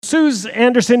Suse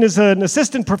Anderson is an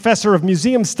assistant professor of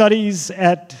museum studies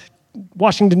at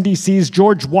Washington, D.C.'s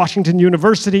George Washington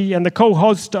University and the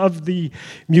co-host of the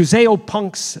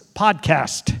Museopunks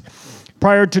podcast.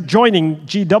 Prior to joining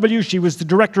GW, she was the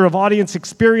director of audience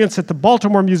experience at the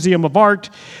Baltimore Museum of Art,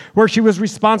 where she was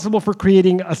responsible for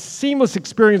creating a seamless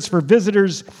experience for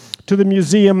visitors to the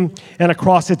museum and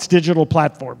across its digital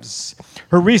platforms.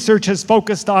 Her research has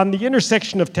focused on the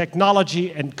intersection of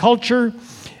technology and culture,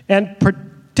 and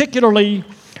particularly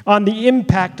on the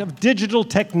impact of digital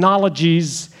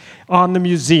technologies on the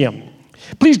museum.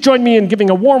 Please join me in giving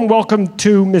a warm welcome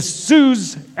to Ms.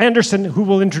 Suse Anderson, who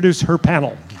will introduce her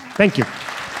panel. Thank you.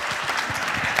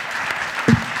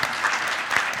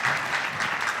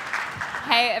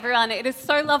 Hey everyone, it is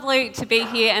so lovely to be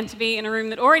here and to be in a room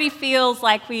that already feels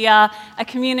like we are a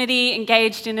community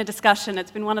engaged in a discussion.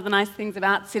 It's been one of the nice things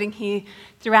about sitting here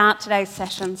throughout today's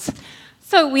sessions.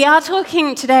 So we are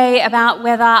talking today about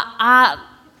whether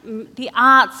the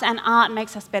arts and art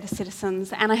makes us better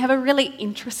citizens, and I have a really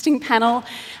interesting panel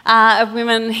of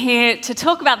women here to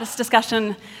talk about this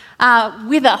discussion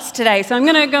with us today. So I'm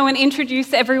going to go and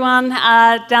introduce everyone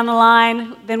down the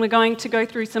line, then we're going to go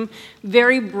through some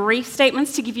very brief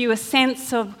statements to give you a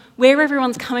sense of where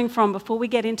everyone's coming from before we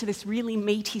get into this really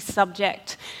meaty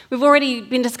subject. We've already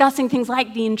been discussing things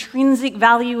like the intrinsic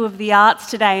value of the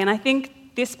arts today, and I think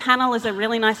this panel is a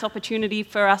really nice opportunity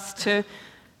for us to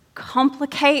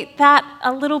complicate that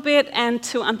a little bit and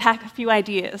to unpack a few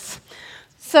ideas.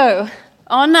 So,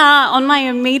 on my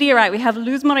immediate right, we have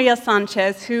Luz Mari,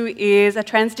 who is a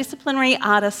transdisciplinary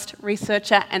artist,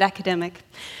 researcher, and academic.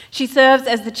 She serves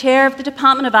as the chair of the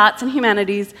Department of Arts and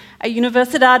Humanities at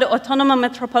Universidad Autónoma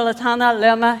Metropolitana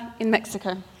Lerma in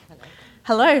Mexico.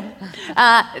 Hello.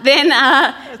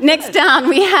 Next down,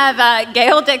 we have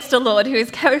Gail Dexter Lord, who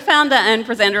is co-founder and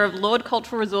presenter of Lord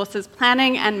Cultural Resources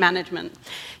Planning and Management.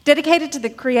 Dedicated to the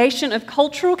creation of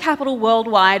cultural capital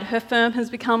worldwide, her firm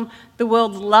has become the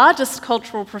world's largest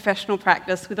cultural professional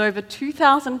practice with over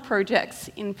 2,000 projects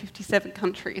in 57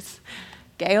 countries.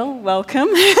 Gail,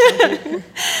 welcome.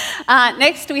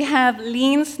 Next, we have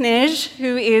Lyne Sneige,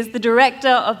 who is the director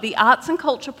of the Arts and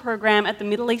Culture program at the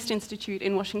Middle East Institute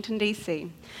in Washington,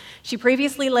 D.C. She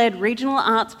previously led regional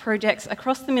arts projects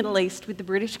across the Middle East with the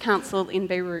British Council in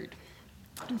Beirut.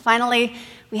 And finally,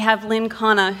 we have Lynne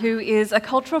Conner, who is a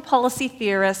cultural policy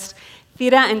theorist,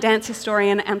 theatre and dance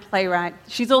historian, and playwright.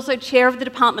 She's also chair of the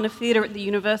Department of Theatre at the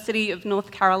University of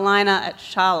North Carolina at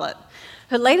Charlotte.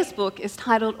 Her latest book is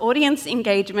titled Audience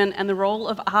Engagement and the Role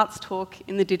of Arts Talk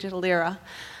in the Digital Era.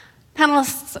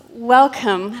 Panelists,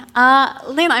 welcome.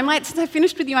 Lynne, since I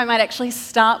finished with you, I might actually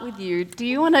start with you. Do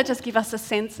you want to just give us a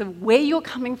sense of where you're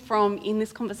coming from in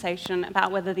this conversation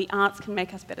about whether the arts can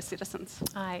make us better citizens?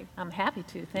 I'm happy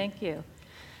to, thank you.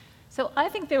 So I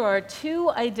think there are two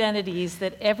identities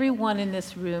that everyone in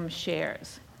this room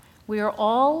shares. We are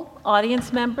all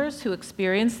audience members who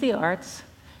experience the arts,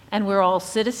 and we're all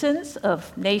citizens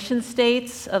of nation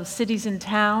states, of cities and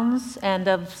towns, and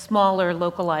of smaller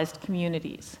localized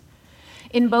communities.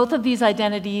 In both of these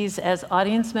identities, as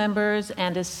audience members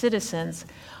and as citizens,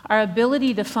 our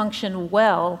ability to function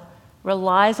well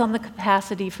relies on the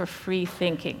capacity for free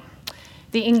thinking.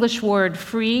 The English word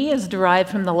free is derived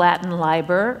from the Latin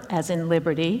liber, as in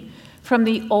liberty, from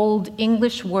the Old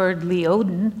English word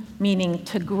leoden, meaning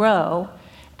to grow,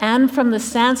 and from the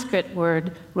Sanskrit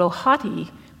word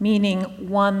rohati, meaning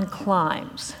one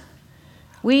climbs.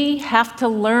 We have to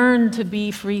learn to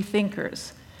be free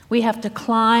thinkers. We have to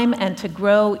climb and to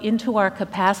grow into our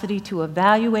capacity to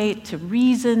evaluate, to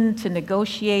reason, to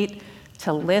negotiate,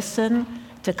 to listen,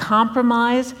 to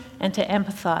compromise, and to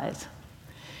empathize.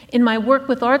 In my work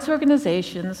with arts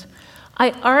organizations, I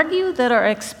argue that our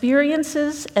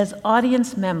experiences as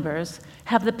audience members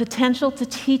have the potential to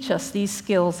teach us these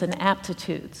skills and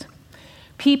aptitudes.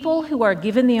 People who are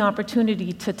given the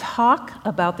opportunity to talk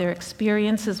about their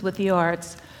experiences with the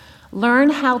arts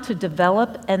learn how to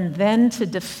develop and then to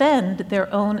defend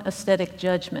their own aesthetic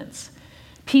judgments.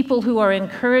 People who are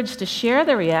encouraged to share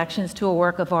their reactions to a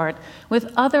work of art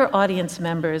with other audience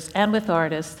members and with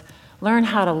artists learn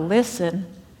how to listen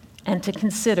and to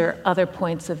consider other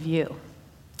points of view.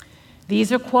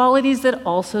 These are qualities that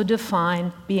also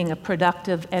define being a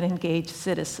productive and engaged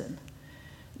citizen.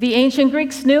 The ancient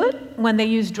Greeks knew it when they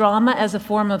used drama as a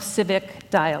form of civic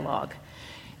dialogue.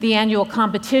 The annual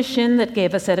competition that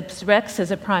gave us Oedipus Rex is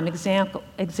a prime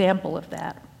example of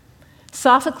that.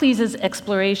 Sophocles'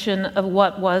 exploration of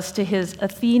what was to his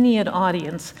Athenian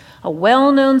audience a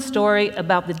well-known story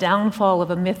about the downfall of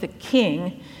a mythic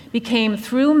king became,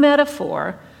 through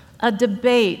metaphor, a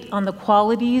debate on the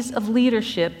qualities of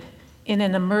leadership in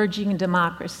an emerging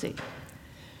democracy.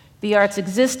 The arts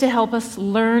exist to help us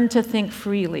learn to think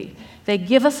freely. They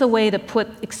give us a way to put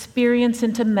experience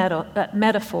into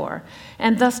metaphor,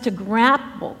 and thus to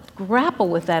grapple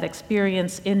with that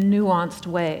experience in nuanced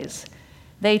ways.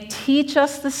 They teach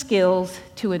us the skills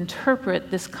to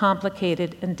interpret this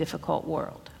complicated and difficult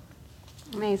world.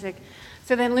 Amazing.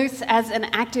 So then, Luz, as an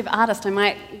active artist, I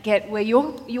might get where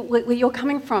you're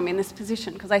coming from in this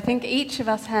position, because I think each of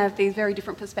us have these very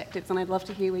different perspectives, and I'd love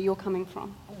to hear where you're coming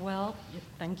from. Well,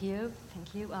 thank you.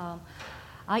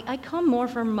 I come more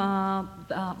from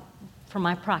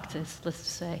my practice, let's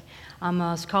say. I'm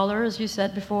a scholar, as you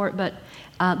said before, but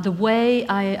the way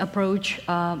I approach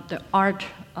the art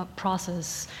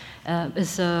process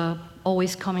is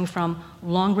always coming from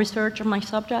long research of my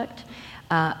subject.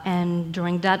 And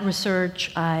during that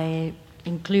research, I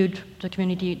include the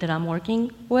community that I'm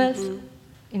working with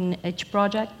in each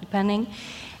project, depending.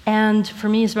 And for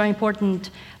me, it's very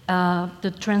important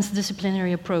the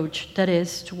transdisciplinary approach, that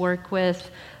is, to work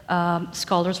with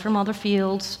scholars from other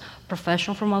fields,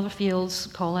 professionals from other fields,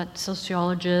 call it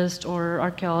sociologists or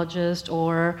archaeologists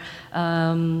or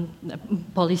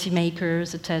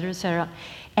policymakers, et cetera.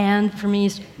 And for me,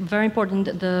 it's very important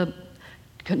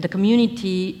the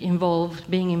community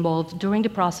being involved during the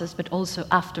process, but also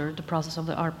after the process of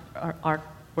the art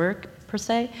work, per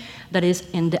se, that is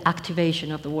in the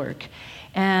activation of the work.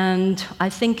 And I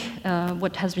think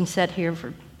what has been said here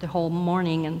for the whole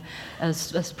morning and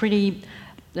as pretty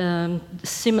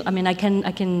similar. I mean, I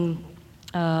can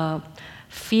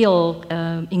feel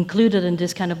included in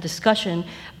this kind of discussion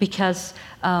because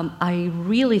I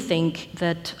really think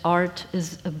that art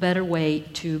is a better way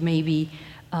to maybe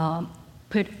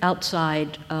put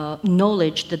outside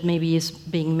knowledge that maybe is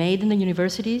being made in the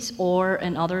universities or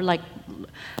in other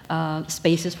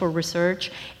spaces for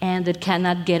research, and that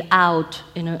cannot get out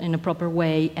in a proper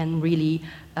way and really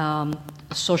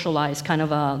socialize kind of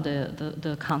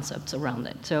the concepts around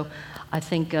it. So I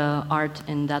think art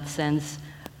in that sense,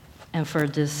 and for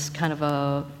this kind of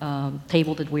a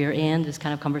table that we are in, this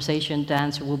kind of conversation, the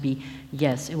answer will be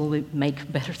yes, it will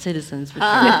make better citizens, for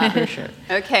sure.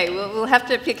 Okay, we'll have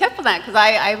to pick up on that, because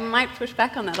I might push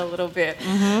back on that a little bit.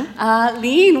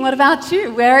 Lyne, what about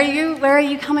you? Where are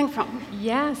you coming from?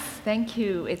 Yes, thank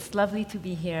you. It's lovely to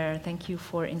be here. Thank you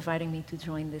for inviting me to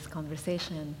join this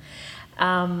conversation.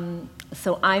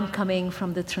 So I'm coming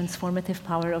from the transformative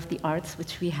power of the arts,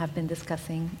 which we have been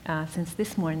discussing since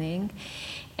this morning,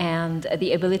 and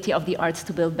the ability of the arts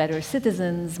to build better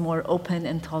citizens, more open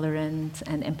and tolerant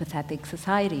and empathetic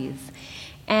societies.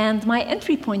 And my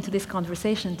entry point to this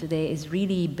conversation today is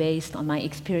really based on my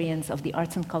experience of the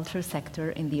arts and culture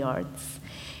sector in the arts,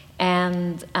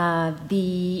 and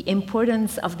the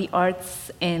importance of the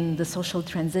arts in the social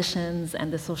transitions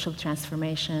and the social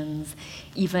transformations,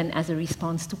 even as a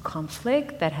response to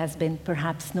conflict that has been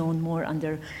perhaps known more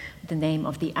under the name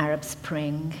of the Arab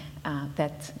Spring,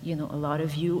 that a lot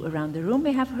of you around the room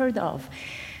may have heard of.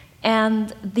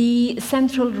 And the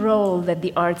central role that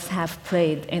the arts have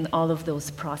played in all of those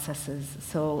processes.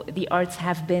 So the arts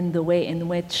have been the way in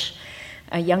which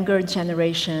younger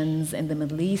generations in the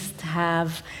Middle East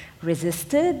have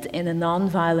resisted in a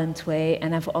non-violent way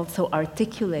and have also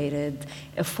articulated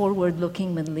a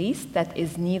forward-looking Middle East that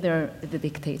is neither the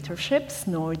dictatorships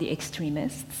nor the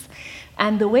extremists,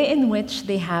 and the way in which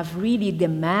they have really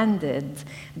demanded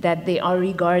that they are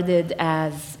regarded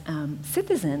as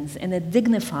citizens in a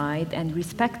dignified and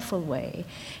respectful way,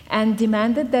 and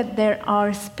demanded that there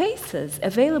are spaces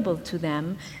available to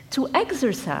them to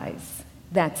exercise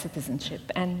that citizenship,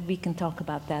 and we can talk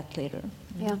about that later.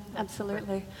 Yeah,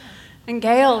 absolutely. And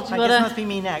Gail, do you I guess it must be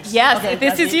me next. Yes, okay,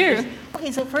 this is you.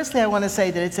 Okay, so firstly I want to say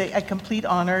that it's a complete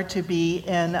honor to be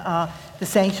in the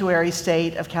sanctuary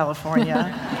state of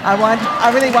California.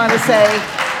 I really want to say,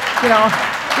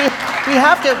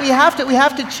 we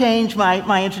have to change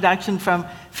my introduction from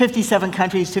 57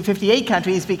 countries to 58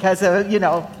 countries because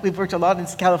we've worked a lot in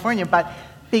California, but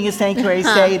being a sanctuary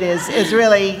state is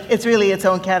really its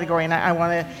own category, and I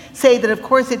want to say that of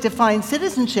course it defines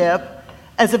citizenship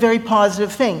as a very positive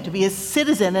thing. To be a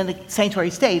citizen in a sanctuary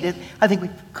state, I think we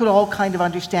could all kind of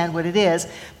understand what it is.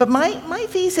 But my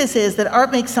thesis is that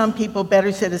art makes some people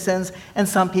better citizens and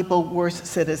some people worse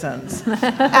citizens.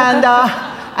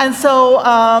 and so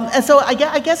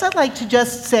I guess I'd like to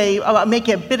just say, make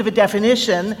a bit of a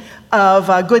definition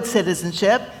of good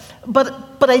citizenship. But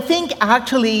I think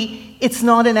actually it's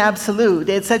not an absolute.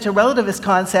 It's such a relativist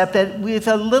concept that with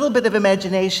a little bit of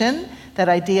imagination, that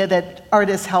idea that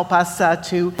artists help us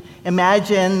to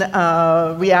imagine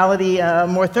reality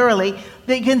more thoroughly,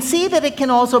 they can see that it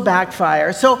can also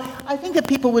backfire. So I think that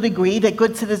people would agree that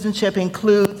good citizenship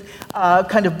includes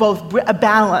kind of both a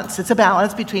balance. It's a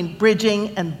balance between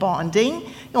bridging and bonding.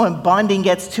 When bonding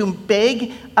gets too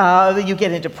big, you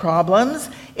get into problems.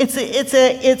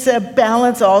 It's a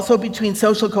balance also between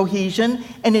social cohesion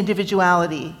and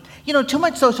individuality. Too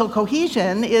much social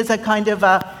cohesion is a kind of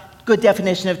a good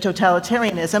definition of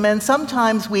totalitarianism, and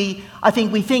sometimes I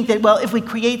think we think that, well, if we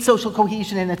create social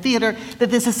cohesion in a theater, that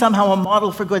this is somehow a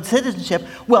model for good citizenship.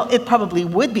 Well, it probably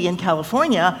would be in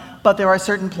California, but there are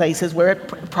certain places where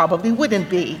it probably wouldn't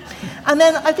be. And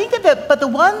then I think that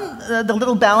the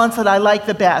little balance that I like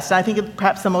the best, and I think it's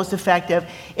perhaps the most effective,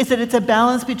 is that it's a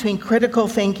balance between critical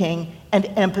thinking and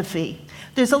empathy.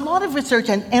 There's a lot of research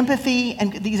on empathy,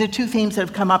 and these are two themes that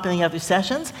have come up in the other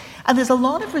sessions, and there's a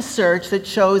lot of research that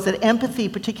shows that empathy,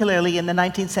 particularly in the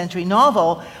 19th century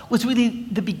novel, was really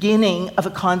the beginning of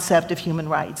a concept of human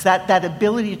rights. That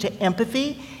ability to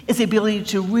empathy is the ability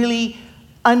to really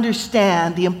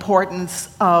understand the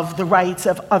importance of the rights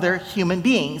of other human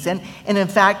beings. And in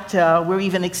fact, we're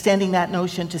even extending that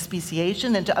notion to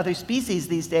speciation and to other species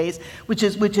these days, which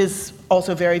is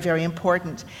also very, very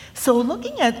important. So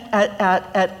looking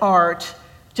at art,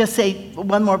 just say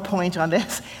one more point on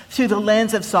this, through the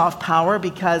lens of soft power,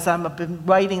 because I've been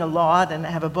writing a lot and I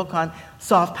have a book on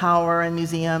soft power and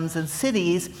museums and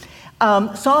cities.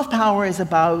 Soft power is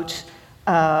about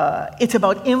it's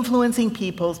about influencing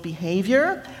people's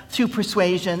behavior through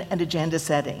persuasion and agenda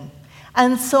setting.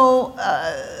 And so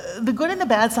the good and the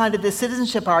bad side of this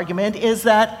citizenship argument is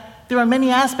that there are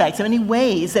many aspects, many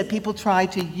ways that people try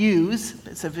to use,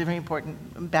 it's a very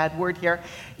important bad word here,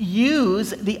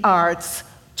 use the arts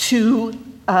to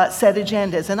set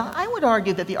agendas. And I would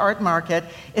argue that the art market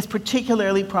is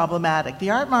particularly problematic. The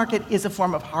art market is a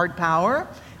form of hard power.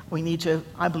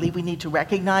 I believe we need to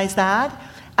recognize that.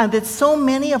 And that so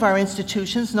many of our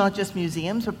institutions, not just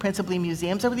museums, but principally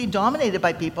museums, are really dominated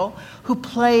by people who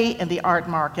play in the art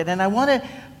market.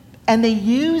 And they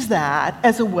use that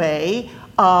as a way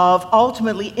of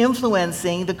ultimately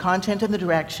influencing the content and the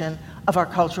direction of our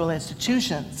cultural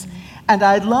institutions. And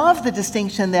I love the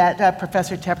distinction that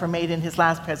Professor Tepper made in his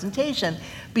last presentation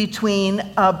between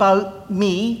about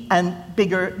me and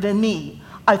bigger than me.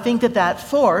 I think that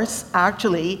force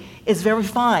actually is very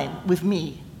fine with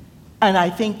me. And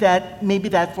I think that maybe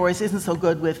that force isn't so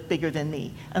good with bigger than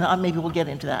me. And maybe we'll get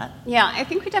into that. Yeah, I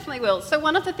think we definitely will. So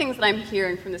one of the things that I'm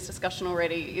hearing from this discussion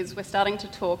already is we're starting to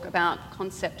talk about the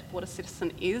concept of what a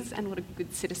citizen is and what a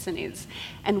good citizen is,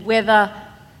 and whether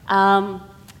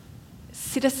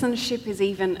citizenship is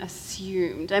even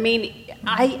assumed. I mean,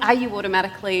 are you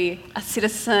automatically a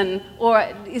citizen, or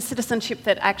is citizenship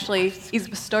that actually is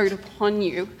bestowed upon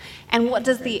you? And what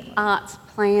does the arts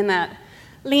play in that?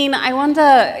 Lyne, I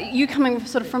wonder, you coming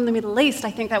sort of from the Middle East, I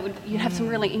think that you'd have some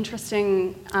really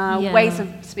interesting ways of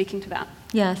speaking to that.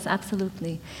 Yes,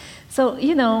 absolutely. So,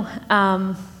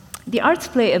 the arts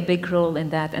play a big role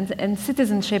in that, and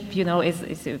citizenship,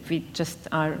 is if we just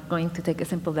are going to take a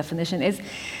simple definition, is,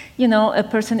 a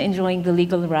person enjoying the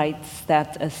legal rights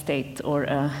that a state or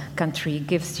a country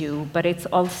gives you, but it's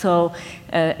also,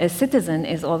 a citizen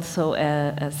is also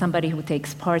somebody who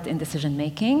takes part in decision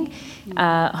making,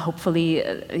 hopefully,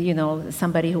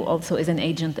 somebody who also is an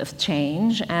agent of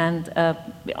change, and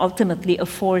ultimately a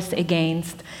force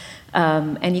against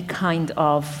any kind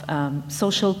of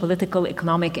social, political,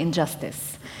 economic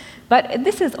injustice. But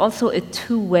this is also a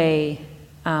two-way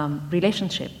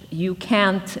relationship. You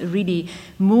can't really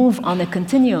move on a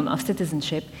continuum of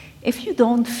citizenship if you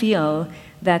don't feel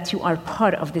that you are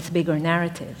part of this bigger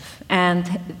narrative.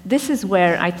 And this is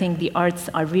where I think the arts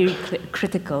are really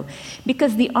critical,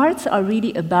 because the arts are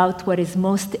really about what is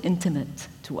most intimate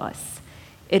to us.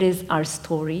 It is our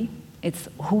story, it's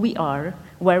who we are,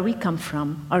 where we come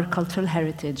from, our cultural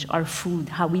heritage, our food,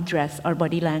 how we dress, our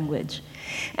body language.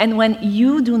 And when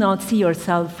you do not see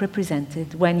yourself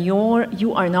represented, when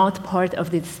you are not part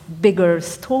of this bigger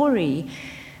story,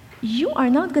 you are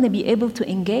not going to be able to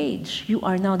engage. You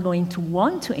are not going to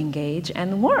want to engage,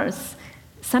 and worse,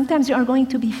 sometimes you are going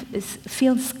to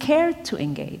feel scared to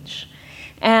engage.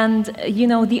 And,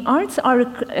 the arts are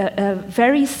a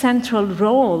very central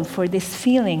role for this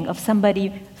feeling of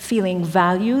somebody feeling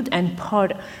valued and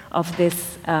part of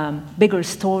this bigger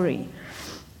story.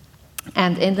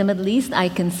 And in the Middle East, I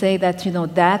can say that,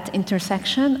 that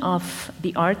intersection of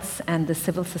the arts and the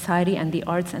civil society and the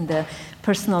arts and the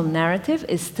personal narrative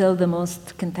is still the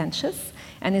most contentious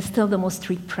and is still the most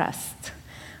repressed.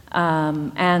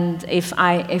 And if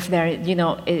there,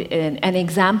 an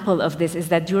example of this is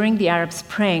that during the Arab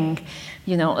Spring,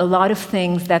 a lot of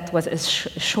things that was a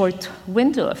short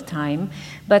window of time,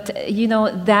 but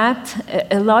that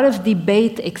a lot of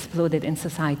debate exploded in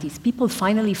societies. People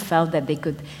finally felt that they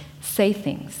could say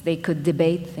things, they could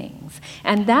debate things.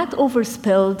 And that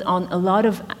overspilled on a lot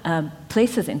of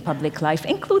places in public life,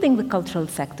 including the cultural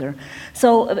sector.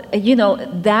 So,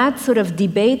 that sort of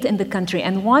debate in the country,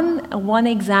 and one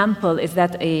example is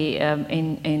that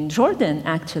in Jordan,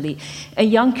 actually, a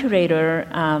young curator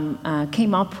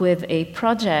came up with a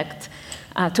project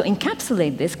to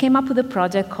encapsulate this, came up with a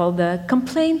project called the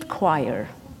Complaint Choir.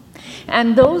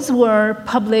 And those were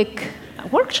public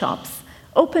workshops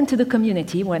open to the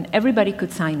community when everybody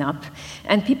could sign up,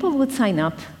 and people would sign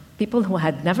up, people who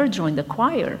had never joined the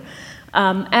choir,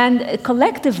 and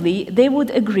collectively they would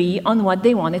agree on what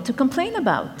they wanted to complain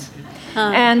about.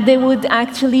 And they would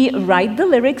actually write the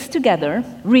lyrics together,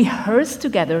 rehearse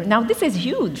together. Now this is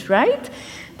huge, right?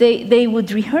 They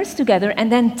would rehearse together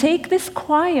and then take this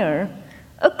choir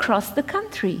across the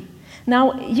country.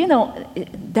 Now,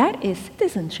 that is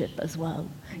citizenship as well.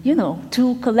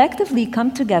 To collectively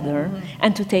come together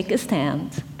and to take a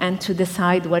stand and to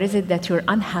decide what is it that you're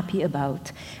unhappy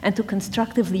about and to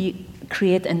constructively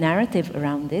create a narrative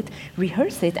around it,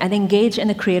 rehearse it, and engage in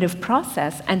a creative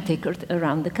process and take it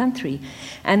around the country.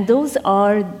 And those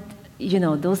are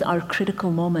critical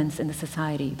moments in the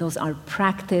society. Those are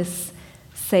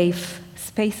practice-safe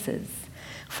spaces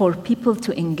for people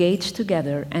to engage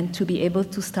together and to be able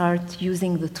to start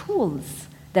using the tools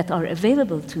that are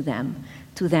available to them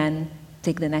to then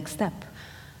take the next step.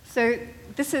 So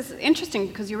this is interesting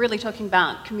because you're really talking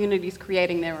about communities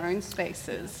creating their own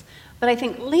spaces. But I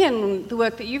think, Lynne, the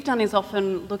work that you've done is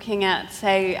often looking at,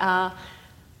 say,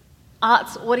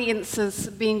 arts audiences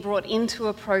being brought into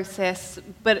a process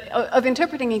but of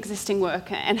interpreting existing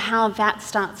work and how that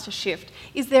starts to shift.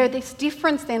 Is there this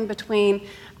difference then between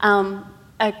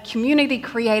a community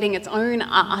creating its own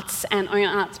arts and own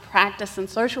arts practice and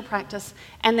social practice,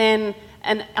 and then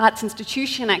an arts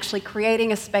institution actually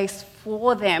creating a space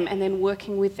for them and then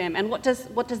working with them? And what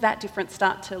does that difference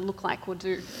start to look like or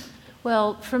do?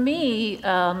 Well, for me,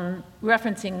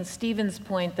 referencing Stephen's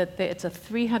point that it's a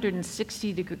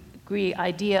 360-degree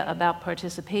idea about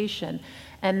participation,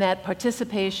 and that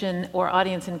participation or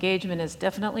audience engagement is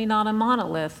definitely not a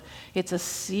monolith. It's a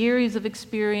series of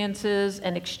experiences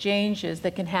and exchanges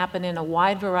that can happen in a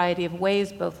wide variety of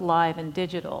ways, both live and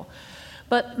digital.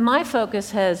 But my focus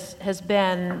has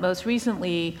been most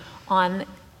recently on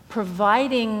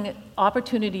providing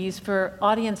opportunities for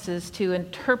audiences to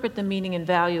interpret the meaning and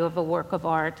value of a work of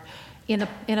art in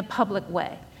a public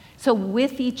way. So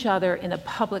with each other in a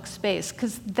public space,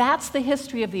 because that's the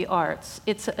history of the arts.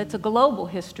 It's a global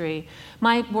history.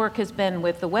 My work has been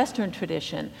with the Western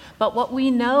tradition, but what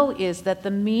we know is that the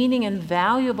meaning and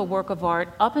value of a work of art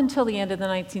up until the end of the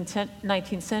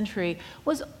 19th century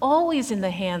was always in the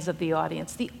hands of the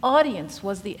audience. The audience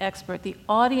was the expert. The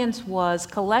audience was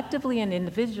collectively and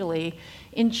individually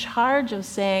in charge of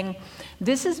saying,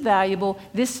 this is valuable,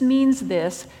 this means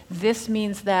that,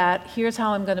 here's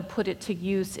how I'm going to put it to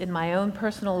use in my own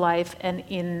personal life and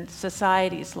in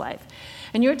society's life.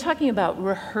 And you're talking about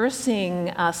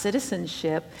rehearsing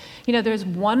citizenship. There's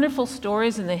wonderful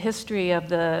stories in the history of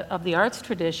the arts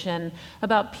tradition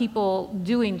about people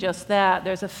doing just that.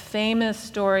 There's a famous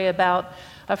story about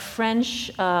a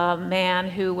French man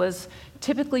who was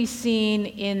typically seen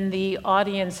in the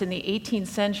audience in the 18th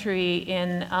century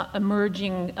in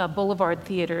emerging boulevard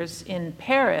theaters in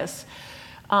Paris,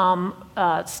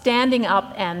 standing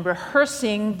up and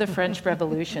rehearsing the French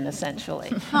Revolution,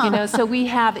 essentially. So we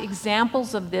have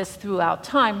examples of this throughout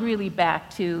time, really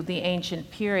back to the ancient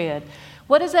period.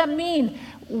 What does that mean?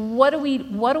 What do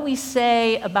we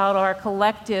say about our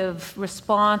collective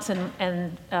response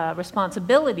and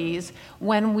responsibilities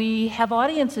when we have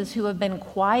audiences who have been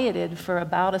quieted for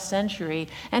about a century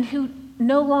and who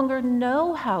no longer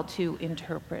know how to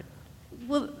interpret?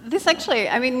 Well, this actually,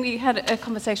 we had a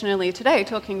conversation earlier today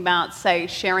talking about, say,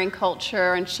 sharing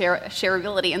culture and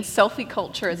shareability and selfie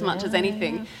culture as much as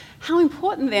anything. Yeah. How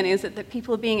important then is it that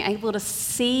people are being able to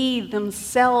see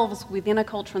themselves within a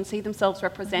culture and see themselves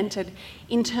represented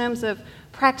in terms of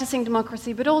practicing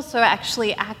democracy, but also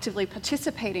actually actively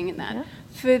participating in that? Yeah.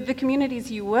 For the communities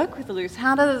you work with, Luz,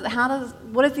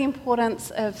 what is the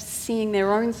importance of seeing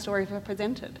their own story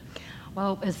represented?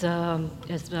 Well,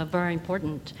 it's very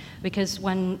important because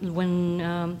when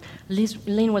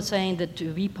Lynne was saying that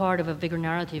to be part of a bigger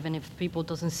narrative, and if people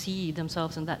doesn't see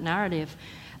themselves in that narrative,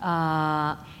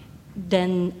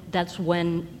 then that's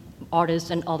when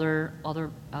artists and other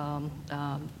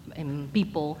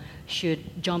people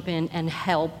should jump in and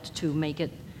help to make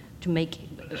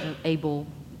able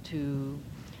to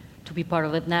to be part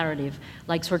of that narrative.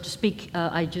 Like, so to speak,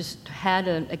 I just had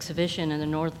an exhibition in the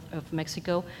north of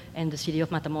Mexico in the city of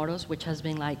Matamoros, which has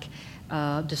been like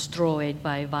destroyed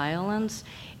by violence.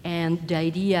 And the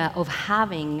idea of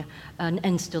having an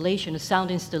installation, a sound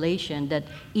installation, that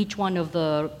each one of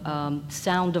the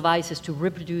sound devices to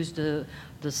reproduce the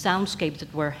soundscapes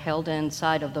that were held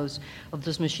inside of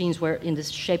those machines were in the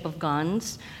shape of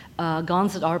guns.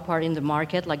 Guns that are part in the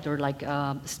market, like they're like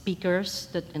speakers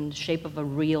that in the shape of a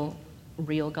real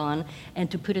gun, and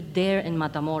to put it there in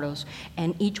Matamoros.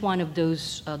 And each one of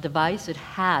those devices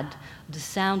had the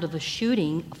sound of a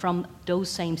shooting from those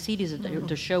same cities that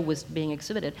the show was being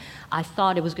exhibited. I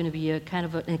thought it was going to be a kind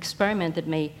of an experiment that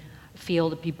may feel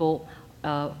that people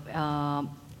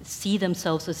see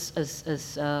themselves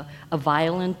as a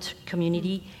violent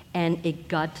community, and it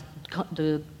got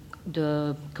the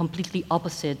completely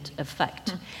opposite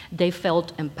effect. They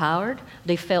felt empowered.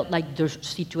 They felt like the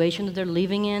situation that they're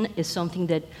living in is something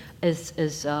that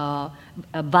is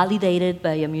validated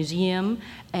by a museum,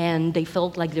 and they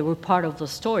felt like they were part of the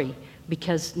story,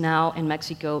 because now in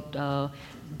Mexico,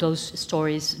 those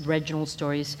stories, regional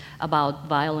stories about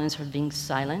violence are being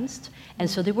silenced, and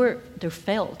so they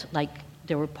felt like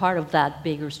they were part of that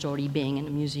bigger story, being in a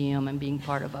museum and being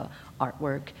part of a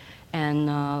artwork. And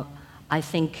I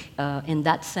think in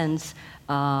that sense,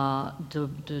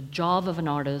 the job of an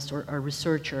artist or a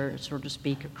researcher, so to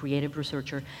speak, a creative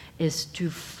researcher, is to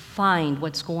find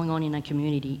what's going on in a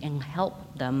community and help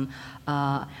them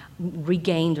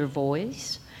regain their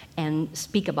voice and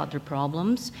speak about their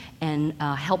problems, and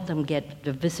help them get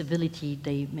the visibility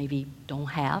they maybe don't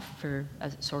have for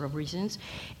sort of reasons,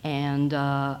 and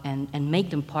make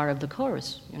them part of the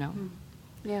chorus, you know?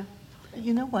 Yeah.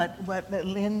 You know what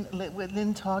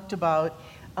Lynn talked about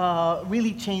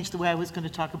really changed the way I was going to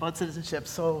talk about citizenship.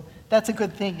 So that's a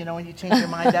good thing, you know, when you change your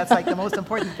mind, that's like the most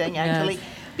important thing, actually. Yes.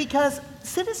 Because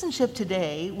citizenship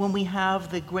today, when we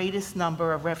have the greatest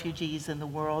number of refugees in the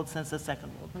world since the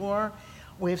Second World War,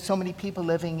 we have so many people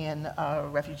living in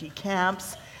refugee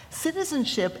camps,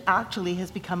 citizenship actually has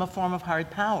become a form of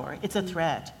hard power. It's a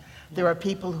threat. There are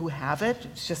people who have it.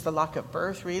 It's just the luck of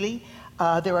birth, really.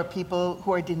 There are people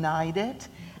who are denied it.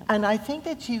 And I think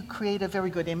that you create a very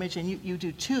good image, and you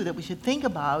do too, that we should think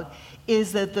about,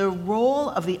 is that the role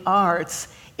of the arts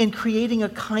in creating a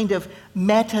kind of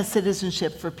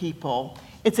meta-citizenship for people.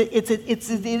 It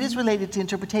is related to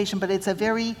interpretation, but it's a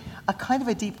kind of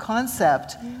a deep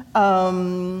concept.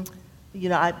 You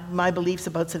know, my beliefs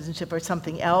about citizenship are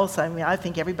something else. I mean, I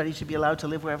think everybody should be allowed to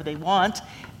live wherever they want.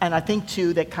 And I think,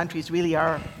 too, that countries really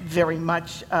are very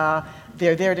much,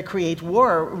 they're there to create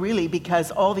war, really,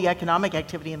 because all the economic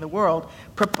activity in the world,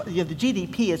 the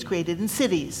GDP is created in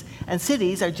cities. And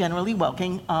cities are generally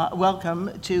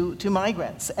welcome to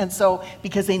migrants. And so,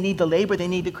 because they need the labor, they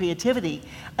need the creativity.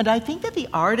 And I think that the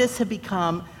artists have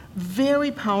become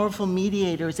very powerful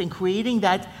mediators in creating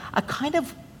a kind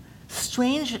of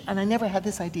strange, and I never had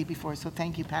this idea before, so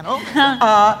thank you, panel,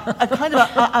 a kind of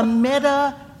a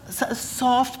meta,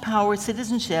 soft power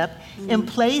citizenship in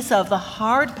place of the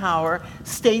hard power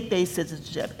state-based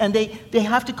citizenship. And they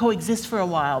have to coexist for a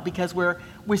while, because we're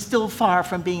still far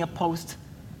from being a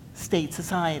post-state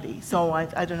society. So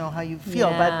I don't know how you feel,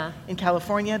 but in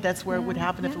California, that's where it would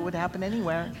happen if it would happen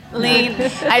anywhere. Lyne,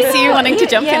 I see you wanting to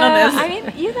jump in on this. I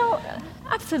mean, you know,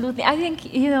 absolutely. I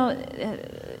think, you know,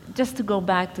 just to go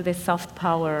back to the soft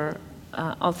power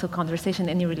also conversation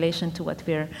in relation to what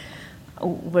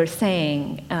we're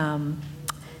saying,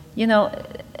 you know,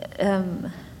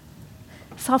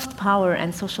 soft power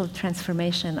and social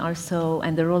transformation are so,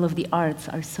 and the role of the arts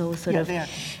are so sort of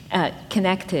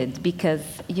connected, because,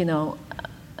 you know,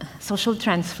 social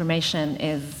transformation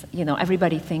is, you know,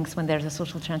 everybody thinks when there's a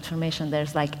social transformation,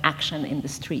 there's like action in the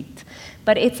street.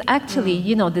 But it's actually,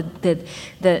 you know,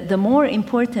 the more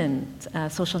important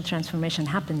social transformation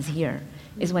happens here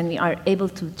is when we are able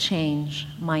to change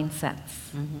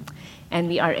mindsets. And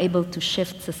we are able to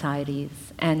shift societies,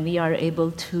 and we are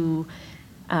able to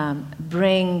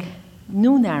bring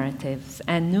new narratives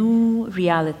and new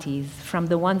realities from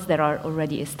the ones that are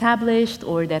already established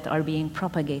or that are being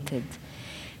propagated.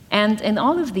 And in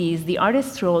all of these, the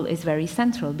artist's role is very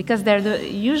central, because they're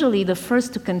usually the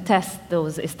first to contest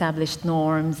those established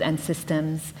norms and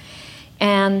systems.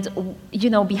 And, you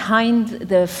know, behind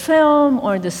the film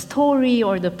or the story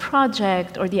or the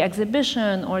project or the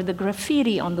exhibition or the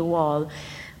graffiti on the wall,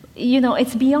 you know,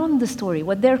 it's beyond the story.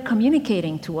 What they're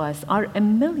communicating to us are a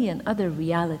million other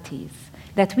realities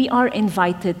that we are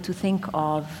invited to think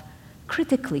of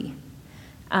critically,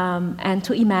 and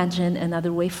to imagine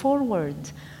another way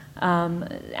forward.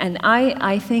 And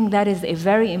I think that is a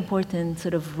very important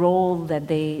sort of role that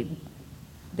they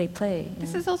they play.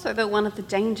 This is also one of the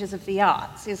dangers of the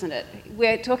arts, isn't it?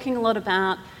 We're talking a lot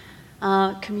about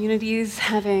communities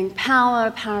having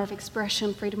power of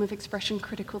expression, freedom of expression,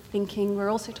 critical thinking. We're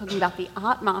also talking about the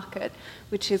art market,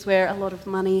 which is where a lot of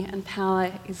money and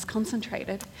power is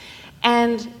concentrated.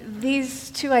 And these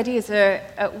two ideas are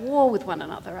at war with one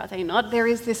another, are they not? There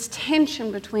is this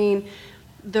tension between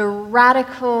the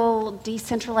radical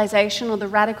decentralization or the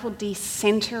radical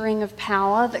decentering of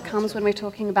power that comes when we're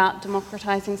talking about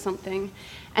democratizing something,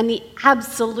 and the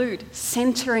absolute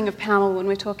centering of power when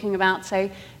we're talking about,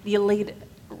 say, the elite,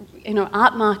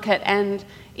 art market, and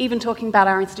even talking about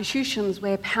our institutions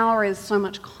where power is so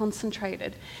much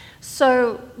concentrated.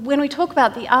 So when we talk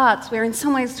about the arts, we're in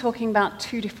some ways talking about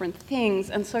two different things.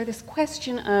 And so this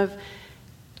question of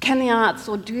can the arts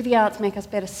or do the arts make us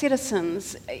better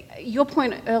citizens? Your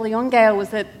point early on, Gail, was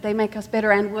that they make us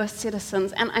better and worse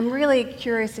citizens. And I'm really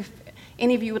curious if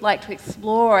any of you would like to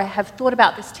explore or have thought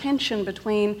about this tension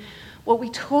between what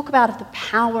we talk about of the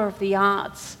power of the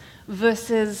arts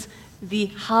versus the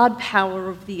hard power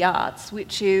of the arts,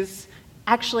 which is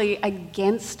actually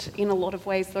against, in a lot of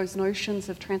ways, those notions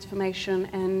of transformation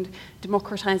and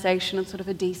democratization and sort of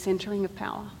a decentering of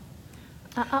power.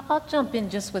 I'll jump in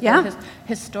just with a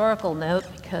historical note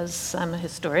because I'm a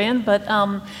historian, but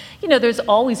there's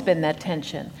always been that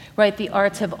tension, right? The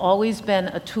arts have always been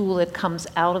a tool that comes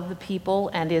out of the people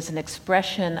and is an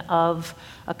expression of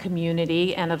a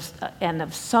community and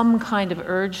of some kind of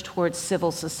urge towards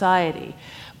civil society.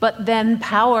 But then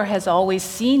power has always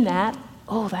seen that.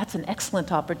 Oh, that's an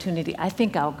excellent opportunity. I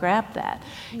think I'll grab that.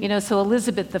 So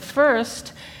Elizabeth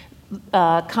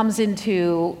I comes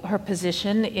into her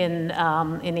position in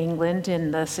England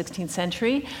in the 16th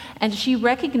century, and she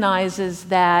recognizes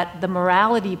that the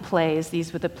morality plays,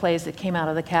 these were the plays that came out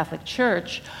of the Catholic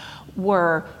Church,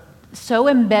 were so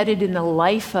embedded in the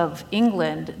life of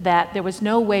England that there was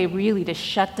no way really to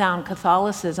shut down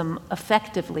Catholicism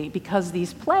effectively because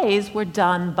these plays were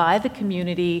done by the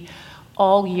community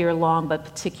all year long, but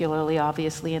particularly,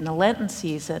 obviously, in the Lenten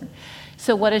season.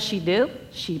 So what does she do?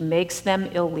 She makes them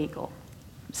illegal.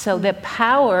 So that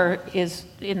power is,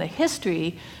 in the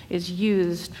history, is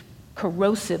used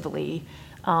corrosively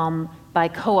by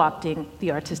co-opting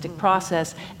the artistic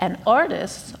process, and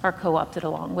artists are co-opted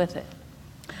along with it.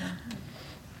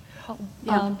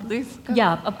 Luz?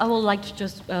 I would like to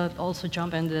just also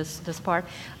jump in this part.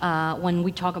 When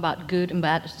we talk about good and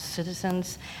bad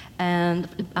citizens, and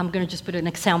I'm going to just put an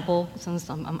example since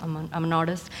I'm an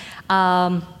artist.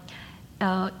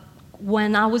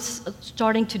 When I was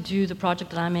starting to do the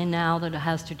project that I'm in now that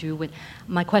has to do with,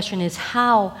 my question is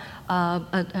how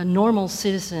a normal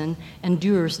citizen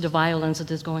endures the violence that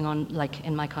is going on like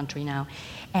in my country now.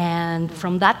 And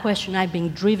from that question, I've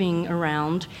been driving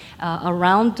around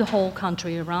the whole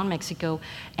country, around Mexico,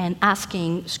 and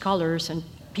asking scholars and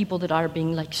people that are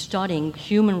being studying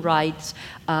human rights,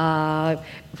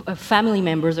 family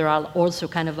members that are also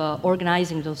kind of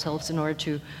organizing themselves in order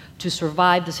to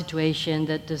survive the situation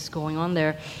that is going on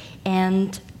there.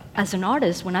 And as an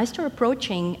artist, when I start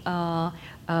approaching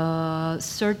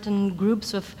certain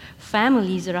groups of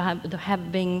families that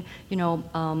have been,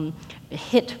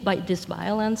 hit by this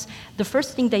violence, the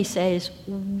first thing they say is,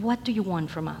 "What do you want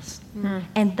from us?"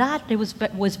 And that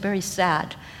was very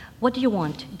sad. What do you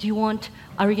want?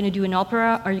 Are you going to do an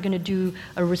opera? Are you going to do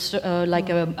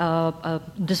a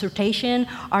dissertation?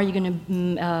 Are you going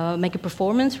to make a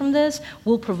performance from this?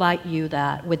 We'll provide you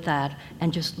with that,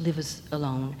 and just leave us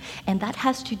alone. And that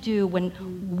has to do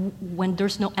when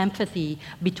there's no empathy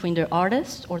between the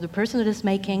artist or the person that is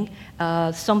making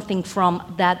something from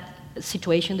that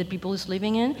situation that people is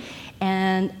living in.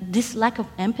 And this lack of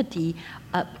empathy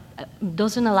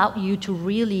doesn't allow you to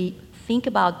really think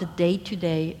about the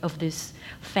day-to-day of these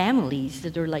families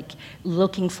that are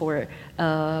looking for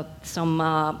some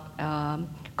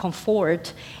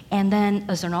comfort. And then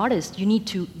as an artist, you need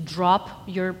to drop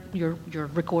your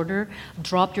recorder,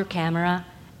 drop your camera,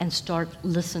 and start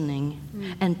listening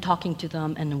and talking to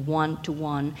them and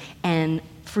one-to-one, and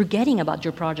forgetting about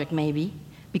your project maybe,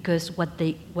 because what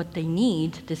they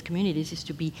need, these communities, is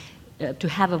to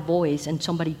have a voice and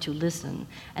somebody to listen.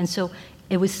 And so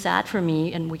it was sad for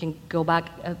me, and we can go back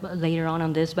later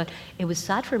on this, but it was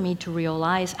sad for me to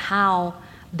realize how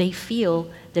they feel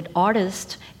that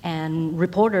artists and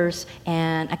reporters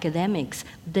and academics,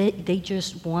 they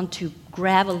just want to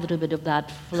grab a little bit of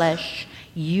that flesh,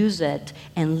 use it,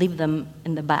 and leave them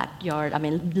in the backyard. I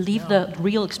mean, leave the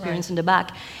real experience in the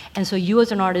back. And so you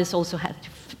as an artist also have to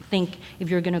think if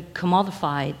you're going to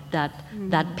commodify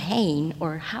that pain,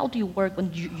 or how do you work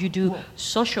when you do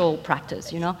social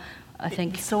practice, I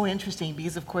think it's so interesting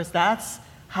because, of course, that's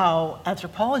how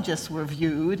anthropologists were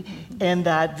viewed in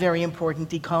that very important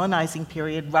decolonizing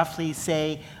period, roughly,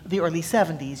 say, the early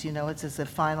 70s. You know, it's the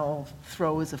final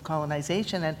throes of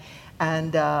colonization,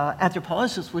 and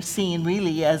anthropologists were seen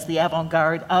really as the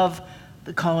avant-garde of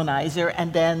the colonizer,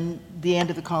 and then the end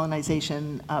of the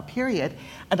colonization period.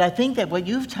 And I think that what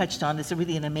you've touched on is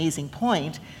really an amazing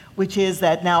point, which is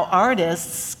that now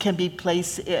artists can be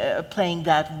playing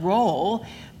that role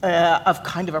of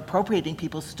kind of appropriating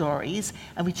people's stories.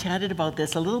 And we chatted about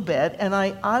this a little bit, and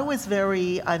I was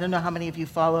very, I don't know how many of you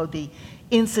followed the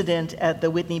incident at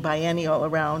the Whitney Biennial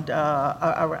around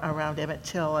Emmett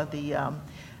Till and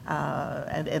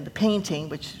the painting,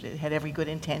 which had every good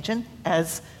intention,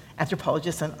 as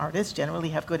anthropologists and artists generally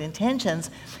have good intentions.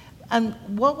 And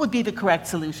what would be the correct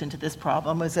solution to this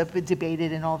problem was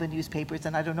debated in all the newspapers,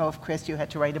 and I don't know if, Chris, you had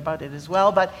to write about it as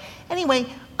well. But anyway,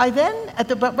 I then,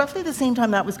 at roughly the same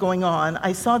time that was going on,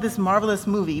 I saw this marvelous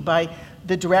movie by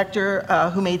the director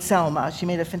who made Selma. She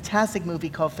made a fantastic movie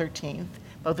called 13th,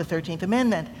 about the 13th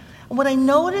Amendment. And what I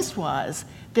noticed was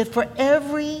that for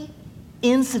every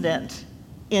incident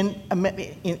in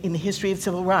the history of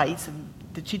civil rights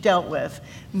that she dealt with,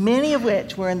 many of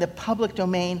which were in the public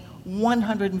domain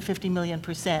 150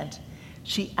 million%,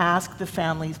 she asked the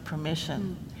family's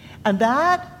permission. And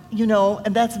that, you know,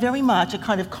 and that's very much a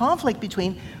kind of conflict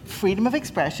between freedom of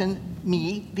expression,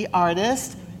 me, the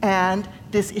artist, and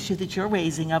this issue that you're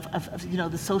raising of you know,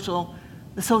 the social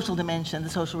dimension, the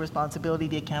social responsibility,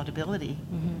 the accountability.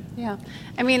 Yeah,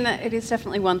 I mean, it is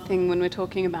definitely one thing when we're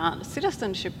talking about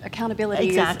citizenship. Accountability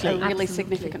Exactly. is a really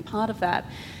significant part of that.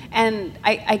 And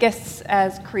I guess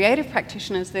as creative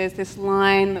practitioners, there's this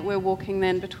line that we're walking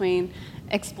then between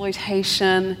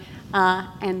exploitation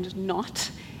and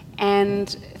not. And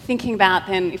thinking about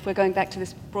then, if we're going back to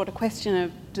this broader question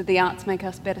of, do the arts make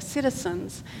us better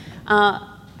citizens?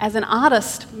 As an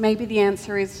artist, maybe the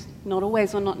answer is not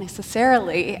always or not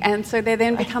necessarily. And so there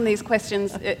then become these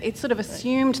questions. It's sort of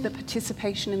assumed that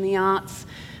participation in the arts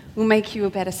will make you a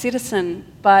better citizen,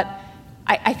 but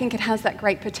I think it has that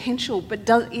great potential. But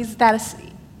is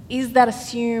that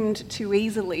assumed too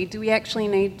easily? Do we actually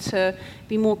need to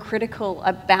be more critical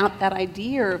about that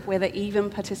idea of whether even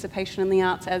participation in the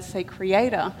arts as, say,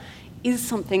 creator is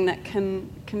something that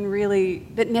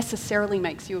that necessarily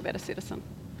makes you a better citizen?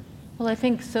 Well, I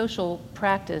think social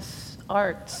practice,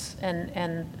 arts,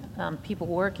 and people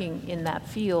working in that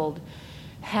field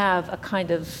have a kind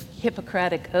of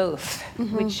Hippocratic oath,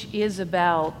 which is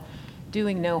about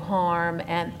doing no harm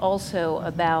and also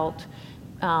about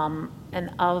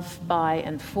an of, by,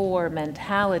 and for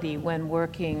mentality when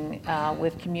working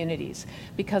with communities.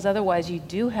 Because otherwise you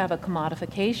do have a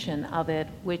commodification of it,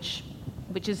 which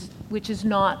is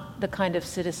not the kind of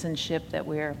citizenship that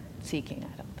we're seeking,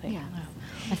 I don't think. Yeah.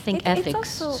 I think It's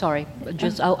ethics. also- Sorry,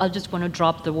 I'll just want to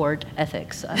drop the word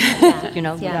ethics. You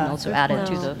know, we can also add it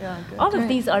to the. All of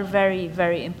these are very,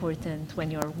 very important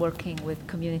when you're working with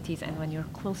communities and when you're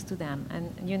close to them.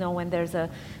 And you know, when there's a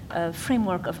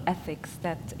framework of ethics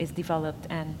that is developed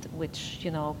and which,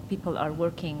 you know, people are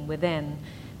working within,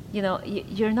 you know,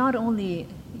 you're not only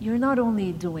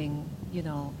doing, you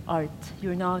know, art.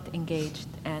 You're not engaged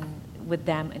and with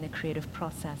them in a creative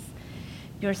process.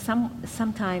 You're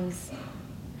sometimes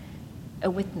a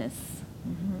witness,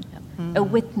 a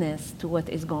witness to what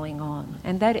is going on,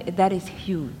 and that is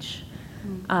huge,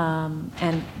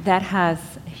 and that has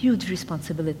huge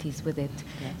responsibilities with it.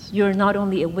 Yes. You're not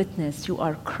only a witness; you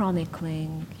are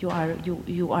chronicling, you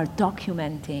are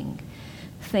documenting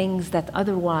things that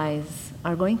otherwise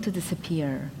are going to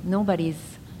disappear.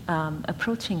 Nobody's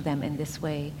approaching them in this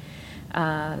way.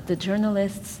 The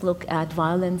journalists look at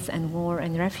violence and war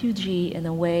and refugee in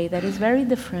a way that is very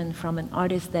different from an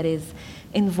artist that is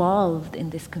involved in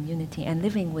this community and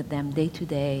living with them day to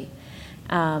day.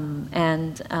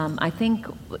 I think,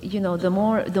 you know,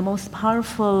 the most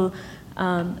powerful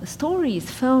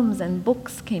stories, films, and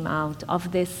books came out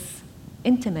of this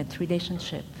intimate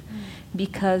relationship,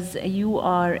 because you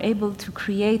are able to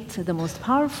create the most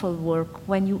powerful work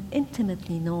when you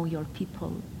intimately know your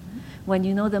people. When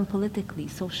you know them politically,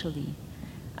 socially,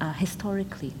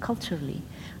 historically, culturally.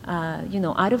 You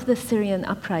know, out of the Syrian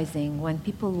uprising, when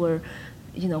people were,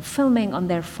 you know, filming on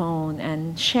their phone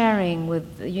and sharing with,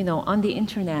 you know, on the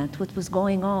internet what was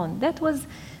going on, that was,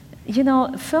 you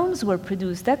know, films were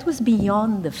produced. That was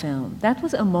beyond the film. That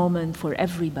was a moment for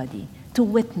everybody to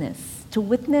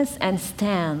witness and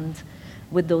stand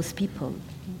with those people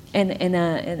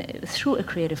through a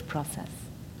creative process.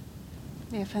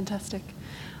 Yeah, fantastic.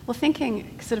 Well,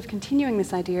 thinking, sort of continuing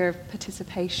this idea of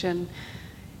participation,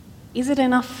 is it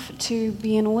enough to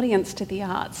be an audience to the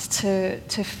arts, to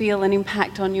feel an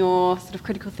impact on your sort of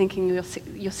critical thinking,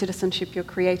 your citizenship, your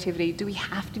creativity? Do we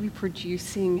have to be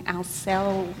producing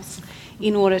ourselves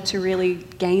in order to really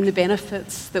gain the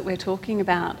benefits that we're talking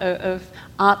about of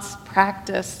arts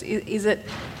practice?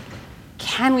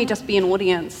 Can we just be an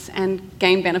audience and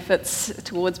gain benefits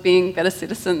towards being better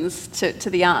citizens to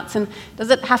the arts? And does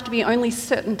it have to be only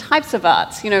certain types of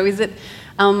arts?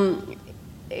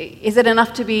 Is it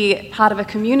enough to be part of a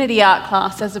community art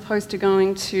class as opposed to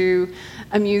going to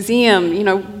a museum?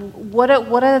 What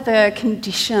are the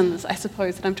conditions, I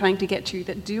suppose, that I'm trying to get to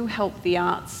that do help the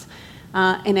arts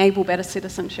enable better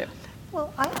citizenship?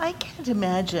 Well, I can't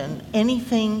imagine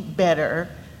anything better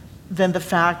than the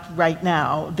fact right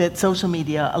now that social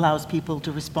media allows people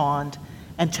to respond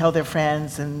and tell their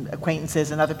friends and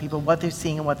acquaintances and other people what they're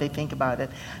seeing and what they think about it.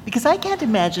 Because I can't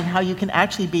imagine how you can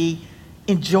actually be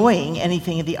enjoying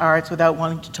anything in the arts without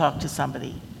wanting to talk to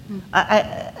somebody.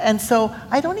 And so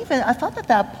I thought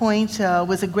that point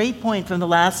was a great point from the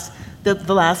last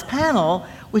panel,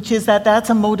 which is that's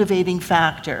a motivating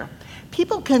factor.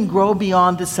 People can grow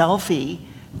beyond the selfie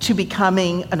to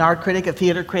becoming an art critic, a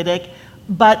theater critic,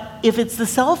 but if it's the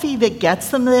selfie that gets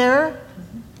them there,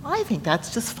 I think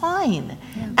that's just fine.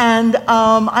 Yeah. And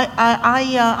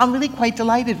I'm really quite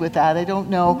delighted with that. I don't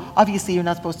know, obviously you're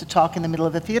not supposed to talk in the middle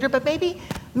of the theater, but maybe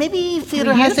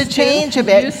theater has to change a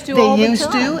bit. They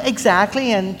used to,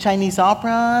 exactly, and Chinese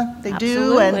opera, they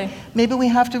do. And maybe we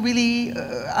have to really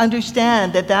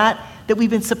understand that we've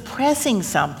been suppressing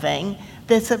something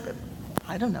that's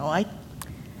I don't know, I'd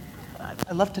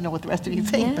love to know what the rest of you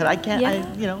think, but I can't,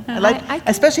 I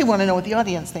especially want to know what the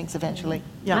audience thinks eventually.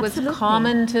 Yeah. It was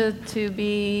common to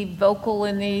be vocal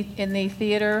in the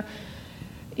theater,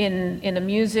 in a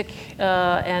music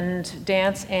and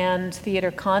dance and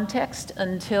theater context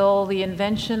until the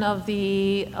invention of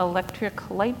the electric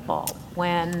light bulb,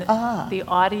 when the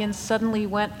audience suddenly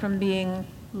went from being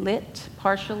lit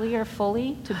partially or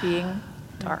fully to being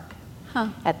dark.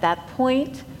 At that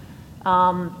point,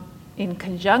 in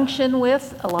conjunction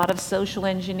with a lot of social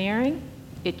engineering,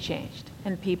 it changed,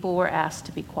 and people were asked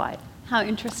to be quiet. How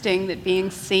interesting that being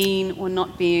seen or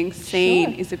not being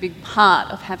seen is a big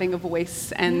part of having a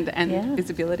voice and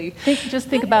visibility. Just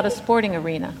think about a sporting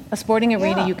arena. A sporting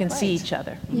arena, you can see each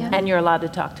other, and you're allowed to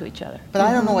talk to each other. But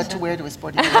I don't know what to wear to a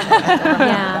sporting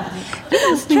arena.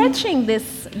 Stretching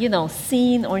this,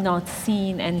 seen or not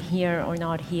seen, and here or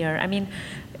not here. I mean,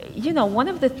 one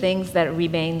of the things that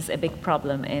remains a big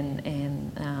problem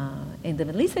in the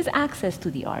Middle East is access to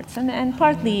the arts, and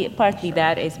partly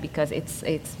that is because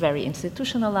it's very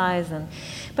institutionalized.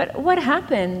 But what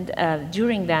happened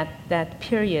during that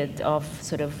period of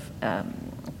sort of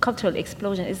cultural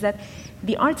explosion is that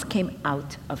the arts came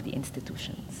out of the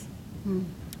institutions.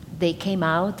 They came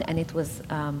out, and it was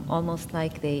almost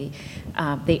like they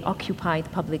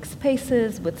occupied public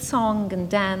spaces with song and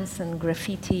dance and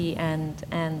graffiti,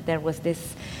 and there was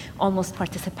this almost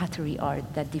participatory art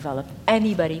that developed.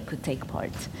 Anybody could take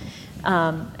part.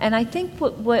 And I think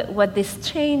what this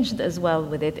changed as well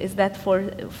with it is that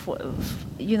for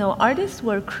artists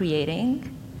were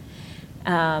creating,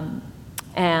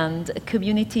 and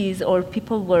communities or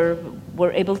people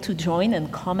were able to join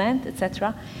and comment,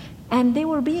 etc. And they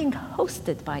were being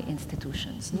hosted by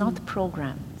institutions, not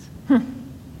programmed.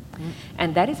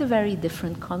 And that is a very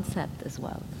different concept as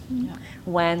well.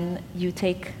 When you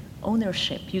take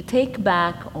ownership, you take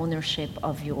back ownership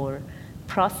of your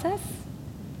process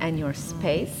and your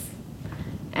space,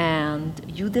 and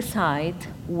you decide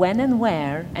when and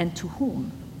where and to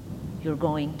whom you're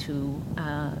going to,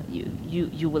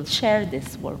 you will share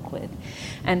this work with.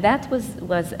 And that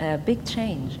was a big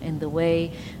change in the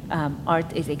way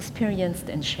art is experienced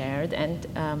and shared. And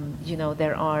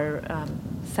there are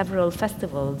several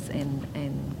festivals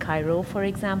in Cairo, for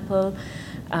example,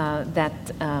 that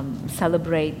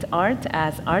celebrate art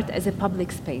as a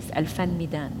public space, Al-Fan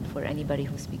Midan, for anybody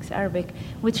who speaks Arabic,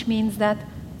 which means that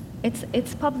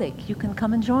it's public. You can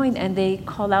come and join, and they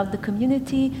call out the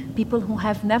community, people who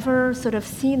have never sort of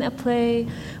seen a play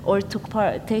or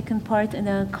taken part in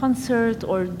a concert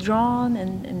or drawn,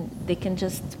 and they can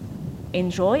just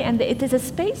enjoy, and it is a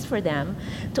space for them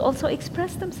to also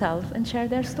express themselves and share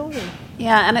their story.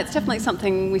 Yeah, and it's definitely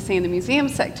something we see in the museum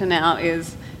sector now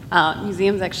is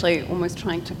museums actually almost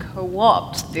trying to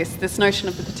co-opt this notion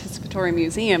of the participatory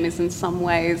museum is in some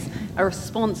ways a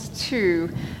response to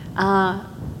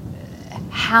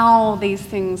how these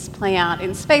things play out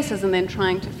in spaces, and then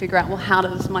trying to figure out, well, how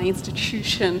does my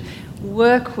institution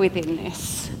work within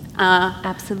this?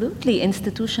 Absolutely.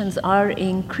 Institutions are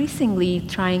increasingly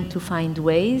trying to find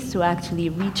ways to actually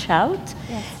reach out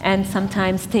and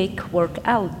sometimes take work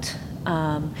out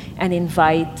and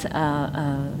invite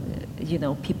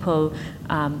people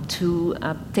to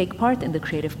take part in the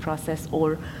creative process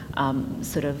or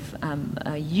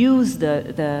use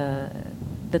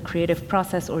the creative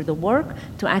process or the work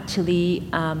to actually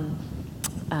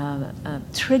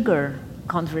trigger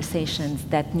conversations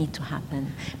that need to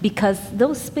happen, because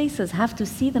those spaces have to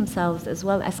see themselves as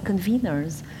well as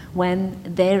conveners when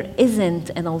there isn't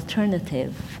an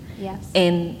alternative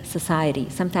in society.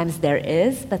 Sometimes there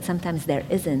is, but sometimes there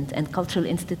isn't. And cultural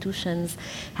institutions,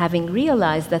 having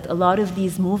realized that a lot of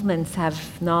these movements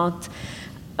have not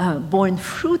borne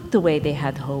fruit the way they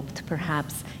had hoped,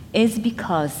 perhaps, is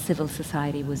because civil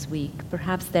society was weak.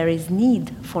 Perhaps there is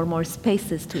need for more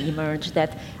spaces to emerge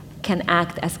that can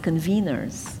act as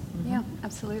conveners. Yeah,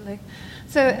 absolutely.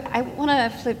 So I want to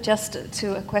flip just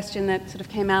to a question that sort of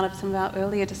came out of some of our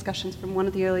earlier discussions from one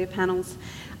of the earlier panels,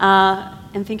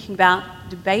 and thinking about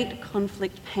debate,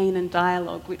 conflict, pain, and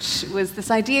dialogue, which was this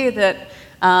idea that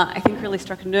I think really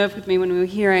struck a nerve with me when we were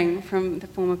hearing from the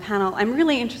former panel. I'm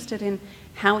really interested in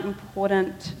how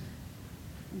important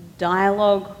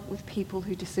dialogue with people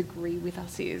who disagree with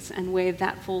us is, and where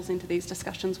that falls into these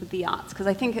discussions with the arts, because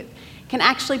I think it can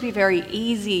actually be very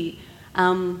easy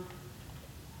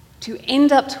to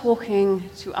end up talking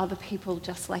to other people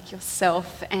just like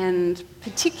yourself, and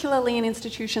particularly in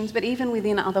institutions, but even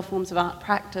within other forms of art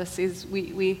practice, is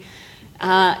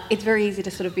it's very easy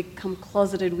to sort of become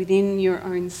closeted within your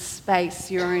own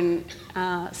space, your own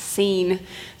scene.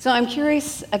 So I'm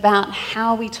curious about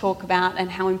how we talk about and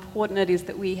how important it is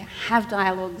that we have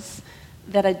dialogues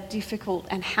that are difficult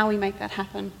and how we make that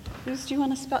happen. Luz, do you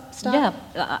want to start? Yeah,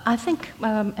 I think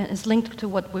it's linked to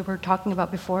what we were talking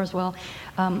about before as well.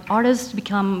 Artists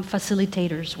become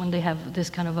facilitators when they have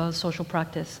this kind of a social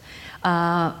practice.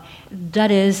 That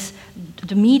is,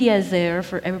 the media is there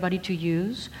for everybody to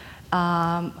use.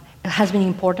 It has been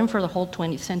important for the whole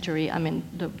 20th century. I mean,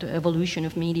 the evolution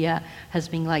of media has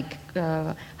been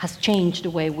has changed the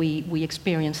way we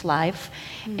experience life.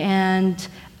 And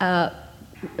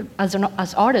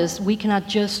as artists, we cannot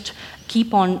just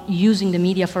keep on using the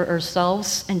media for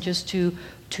ourselves and just to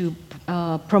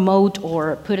promote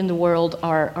or put in the world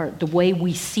the way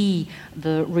we see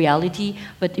the reality,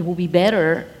 but it will be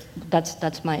better,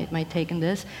 that's my take on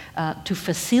this, to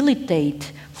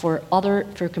facilitate for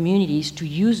communities to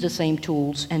use the same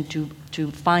tools and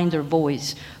to find their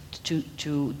voice,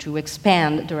 to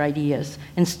expand their ideas,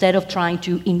 instead of trying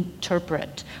to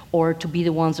interpret or to be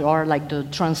the ones that are like the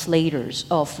translators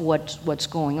of what's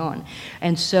going on.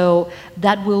 And so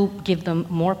that will give them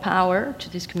more power to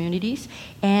these communities,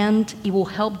 and it will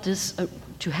help this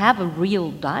to have a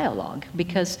real dialogue,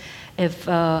 because if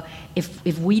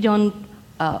we don't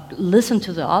listen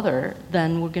to the other,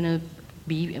 then we're going to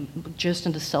be just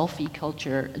in the selfie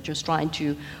culture, just trying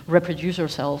to reproduce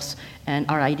ourselves and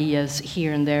our ideas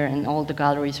here and there in all the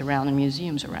galleries around and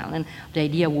museums around. And the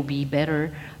idea will be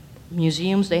better.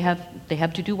 Museums, they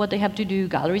have to do what they have to do.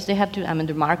 Galleries, they have to. I mean,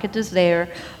 the market is there,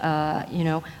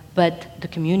 But the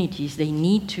communities, they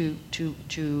need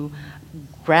to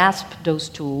grasp those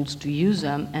tools, to use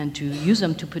them, and to use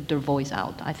them to put their voice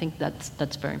out. I think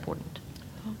that's very important.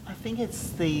 I think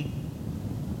it's the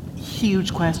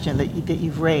huge question that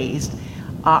you've raised.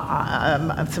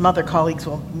 Some other colleagues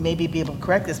will maybe be able to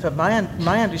correct this, but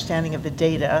my understanding of the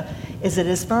data is that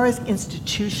as far as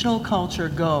institutional culture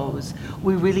goes,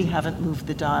 we really haven't moved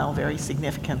the dial very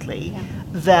significantly. Yeah.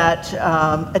 That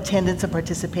attendance and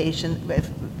participation,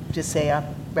 just say I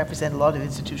represent a lot of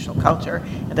institutional culture,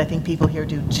 and I think people here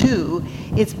do too,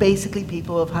 it's basically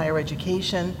people of higher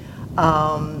education,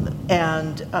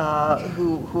 and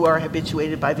who are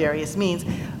habituated by various means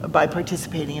by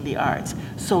participating in the arts.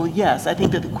 So yes, I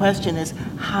think that the question is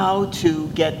how to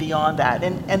get beyond that.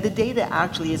 And the data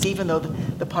actually is, even though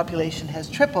the population has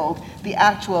tripled, the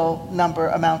actual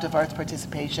amount of arts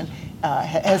participation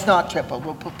has not tripled,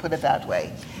 we'll put it that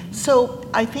way. So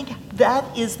I think that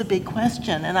is the big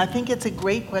question, and I think it's a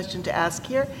great question to ask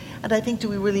here. And I think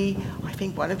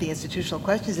one of the institutional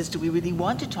questions is, do we really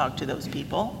want to talk to those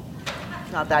people?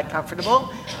 Not that comfortable.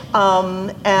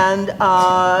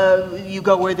 You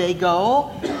go where they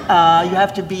go. You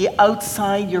have to be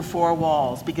outside your four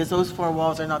walls, because those four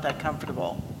walls are not that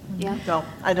comfortable. Yeah. So,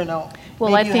 I don't know.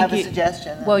 Well, Maybe I think you have a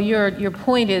suggestion. Well, your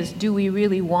point is, do we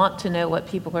really want to know what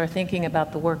people are thinking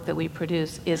about the work that we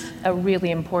produce, is a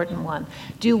really important one.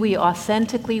 Do we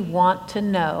authentically want to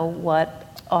know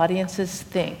what audiences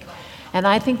think? And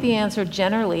I think the answer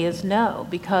generally is no,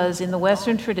 because in the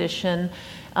Western tradition,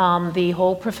 the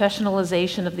whole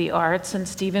professionalization of the arts, and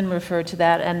Stephen referred to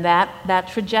that, and that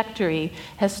trajectory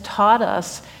has taught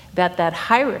us that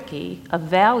hierarchy of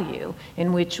value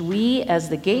in which we, as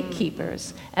the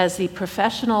gatekeepers, as the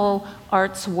professional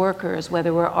arts workers,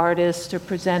 whether we're artists or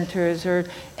presenters or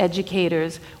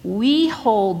educators, we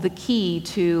hold the key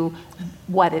to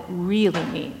what it really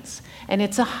means. And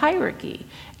it's a hierarchy.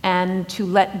 And to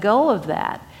let go of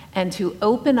that and to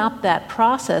open up that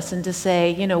process and to say,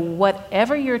 you know,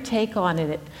 whatever your take on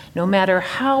it, no matter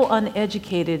how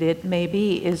uneducated it may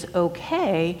be, is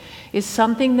okay, is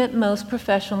something that most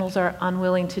professionals are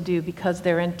unwilling to do because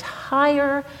their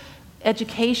entire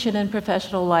education and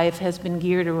professional life has been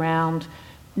geared around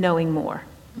knowing more,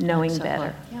 knowing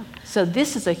better. Yeah. So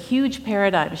this is a huge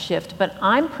paradigm shift, but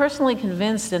I'm personally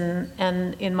convinced,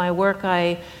 and in my work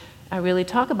I really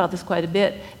talk about this quite a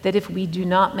bit, that if we do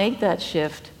not make that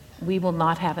shift, we will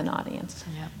not have an audience.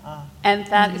 Yeah. And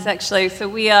that is actually, so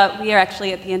we are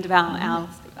actually at the end of our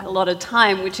allotted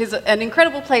time, which is an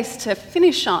incredible place to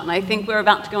finish on. I think we're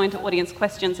about to go into audience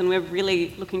questions, and we're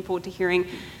really looking forward to hearing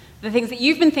the things that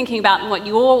you've been thinking about and what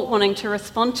you're wanting to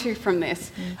respond to from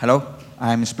this. Hello,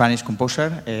 I'm a Spanish composer.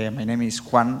 My name is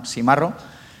Juan Cimarro.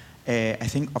 I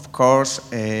think, of course,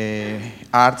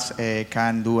 arts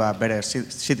can do a better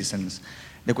citizens.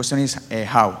 The question is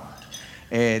how.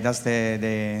 That's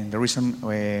the reason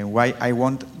why I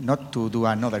want not to do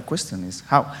another question is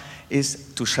how,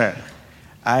 is to share.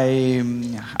 I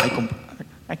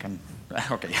can,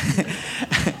 okay.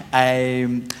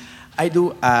 I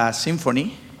do a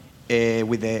symphony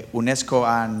with the UNESCO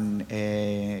and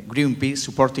Greenpeace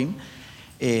supporting,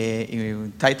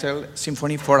 titled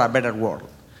Symphony for a Better World,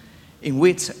 in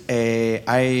which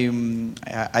I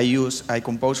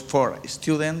compose for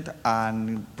student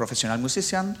and professional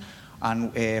musicians,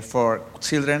 and for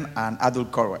children and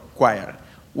adult choir,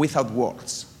 without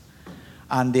words.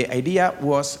 And the idea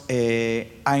was,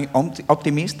 I'm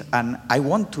optimist and I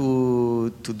want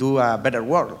to do a better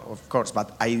world, of course,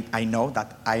 but I know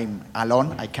that I'm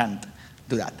alone, I can't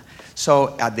do that.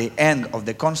 So at the end of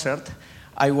the concert,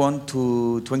 I want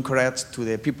to encourage to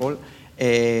the people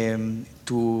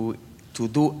to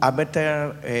do a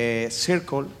better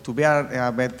circle, to be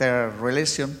a better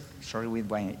relation, sorry with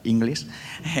my English,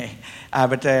 a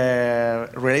better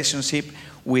relationship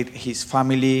with his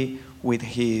family, with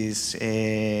his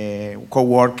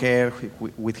co-worker,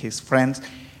 with his friends.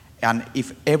 And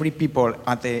if every people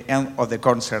at the end of the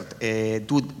concert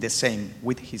do the same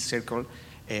with his circle,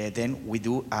 then we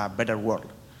do a better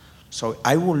world. So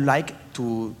I would like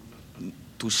to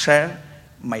share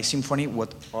my symphony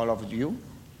with all of you,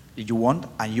 if you want,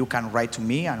 and you can write to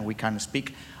me and we can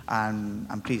speak.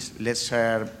 And please, let's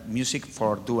share music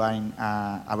for doing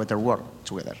a better world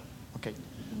together. Okay.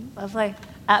 Lovely.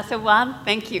 So Juan,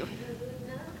 thank you.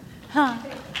 Huh.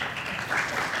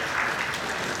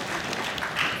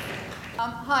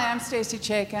 Hi, I'm Stacy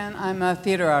Chaikin. I'm a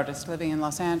theater artist living in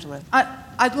Los Angeles.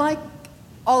 I'd like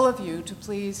all of you to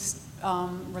please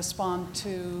respond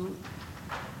to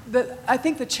I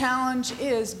think the challenge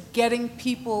is getting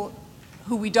people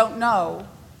who we don't know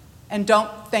and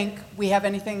don't think we have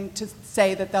anything to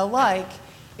say that they'll like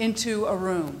into a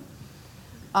room.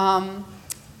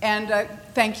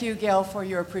 Thank you, Gail, for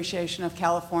your appreciation of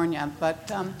California.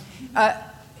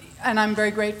 And I'm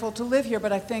very grateful to live here,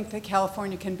 but I think that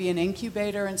California can be an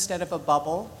incubator instead of a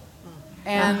bubble.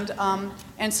 And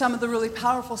some of the really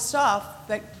powerful stuff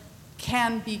that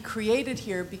can be created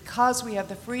here because we have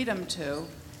the freedom to,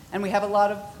 and we have a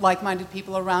lot of like-minded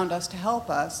people around us to help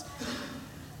us,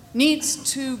 needs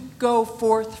to go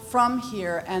forth from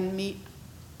here and meet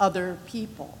other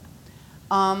people.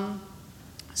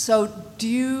 So do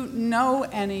you know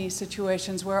any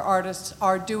situations where artists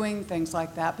are doing things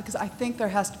like that? Because I think there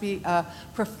has to be a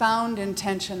profound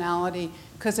intentionality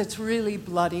because it's really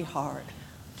bloody hard.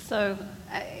 So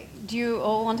do you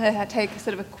all want to take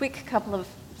sort of a quick couple of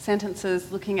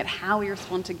sentences looking at how we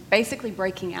respond to basically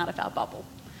breaking out of our bubble?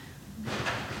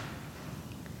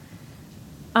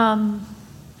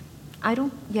 I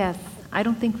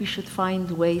don't think we should find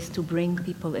ways to bring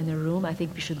people in a room. I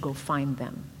think we should go find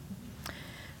them.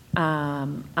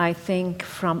 I think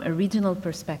from a regional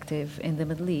perspective in the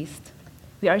Middle East,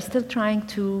 we are still trying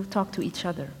to talk to each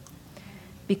other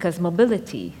because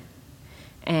mobility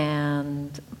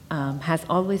has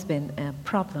always been a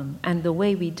problem. And the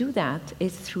way we do that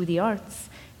is through the arts.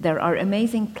 There are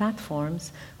amazing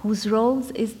platforms whose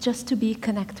roles is just to be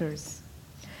connectors.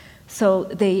 So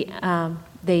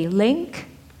they link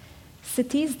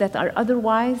cities that are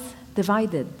otherwise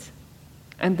divided,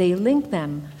 and they link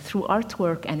them through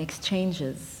artwork and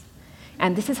exchanges.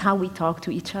 And this is how we talk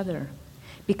to each other.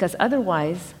 because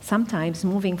otherwise, sometimes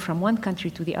moving from one country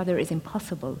to the other is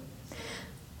impossible.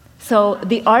 So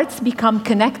the arts become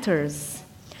connectors,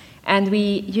 and a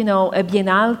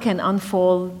biennale can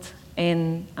unfold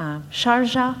in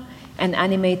Sharjah and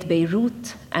animate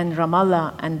Beirut and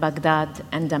Ramallah and Baghdad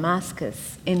and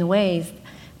Damascus in ways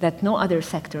that no other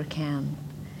sector can,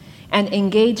 and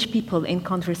engage people in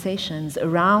conversations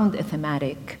around a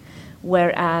thematic,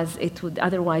 whereas it would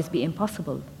otherwise be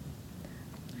impossible.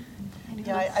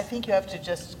 Yeah, I think you have to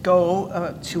just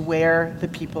go to where the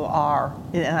people are,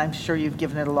 and I'm sure you've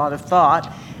given it a lot of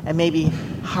thought, and maybe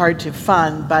hard to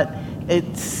fund, but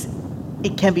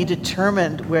it can be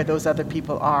determined where those other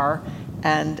people are,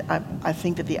 and I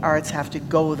think that the arts have to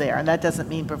go there, and that doesn't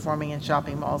mean performing in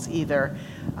shopping malls either.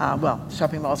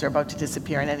 Shopping malls are about to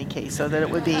disappear in any case, so that it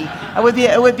would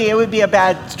be a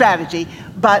bad strategy,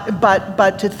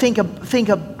 but to think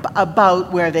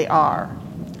about where they are.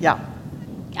 Yeah.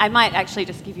 I might actually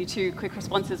just give you 2 quick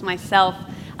responses myself.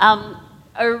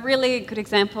 A really good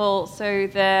example, so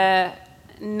the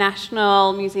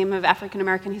National Museum of African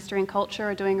American History and Culture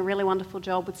are doing a really wonderful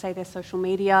job with, say, their social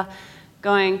media,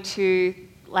 going to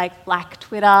like Black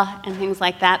Twitter and things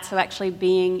like that, so actually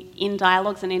being in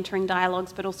dialogues and entering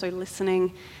dialogues, but also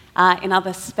listening in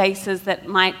other spaces that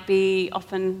might be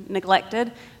often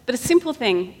neglected. But a simple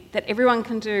thing that everyone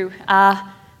can do, a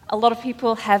lot of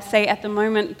people have, say, at the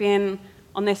moment been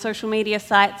on their social media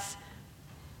sites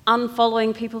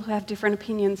unfollowing people who have different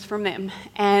opinions from them.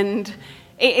 And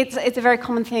it's a very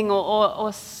common thing,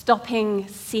 or stopping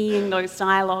seeing those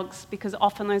dialogues, because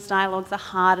often those dialogues are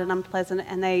hard and unpleasant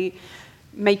and they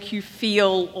make you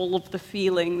feel all of the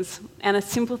feelings. And a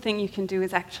simple thing you can do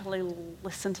is actually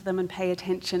listen to them and pay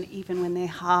attention even when they're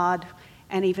hard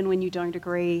and even when you don't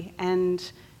agree,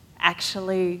 and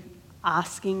actually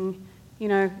asking,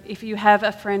 if you have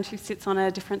a friend who sits on a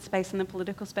different space in the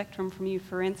political spectrum from you,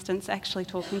 for instance, actually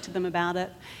talking to them about it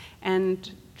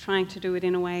and trying to do it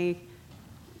in a way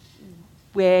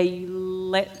where you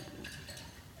let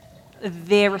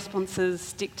their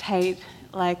responses dictate,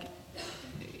 like,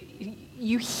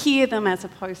 you hear them as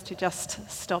opposed to just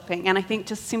stopping. And I think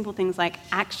just simple things like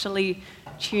actually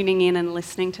tuning in and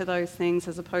listening to those things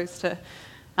as opposed to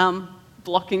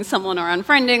blocking someone or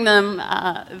unfriending them,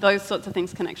 those sorts of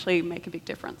things can actually make a big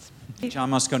difference.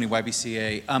 John Moscone,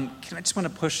 YBCA. I just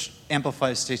want to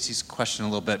amplify Stacey's question a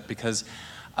little bit, because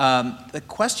the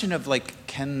question of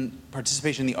can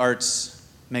participation in the arts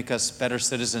make us better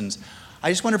citizens? I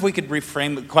just wonder if we could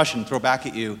reframe the question, throw back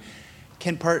at you.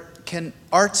 Can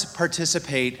arts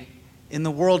participate in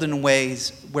the world in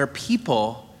ways where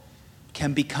people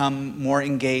can become more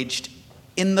engaged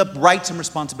in the rights and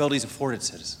responsibilities afforded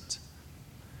citizens?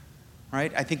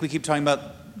 Right? I think we keep talking about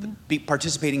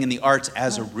participating in the arts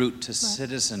as a route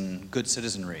to good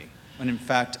citizenry. When in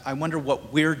fact, I wonder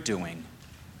what we're doing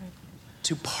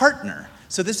to partner.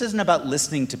 So this isn't about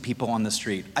listening to people on the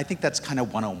street. I think that's kind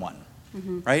of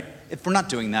 101, right? If we're not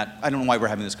doing that, I don't know why we're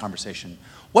having this conversation.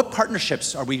 What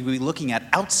partnerships are we looking at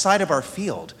outside of our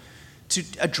field to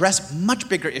address much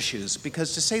bigger issues?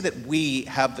 Because to say that we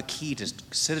have the key to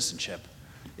citizenship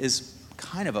is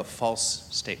kind of a false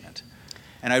statement.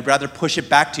 And I'd rather push it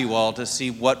back to you all to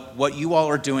see what you all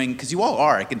are doing, because you all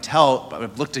are. I can tell,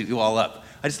 I've looked at you all up.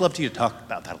 I just love to talk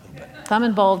about that a little bit. I'm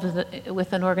involved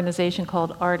with an organization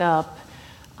called Art Up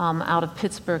out of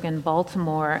Pittsburgh and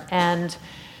Baltimore. And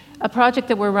a project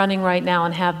that we're running right now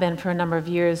and have been for a number of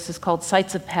years is called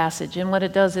Sites of Passage. And what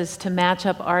it does is to match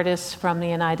up artists from the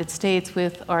United States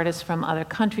with artists from other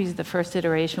countries. The first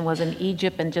iteration was in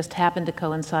Egypt and just happened to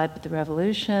coincide with the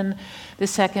revolution. The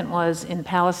second was in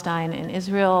Palestine and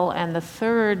Israel. And the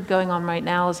third, going on right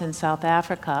now, is in South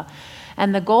Africa.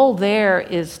 And the goal there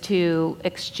is to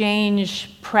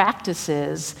exchange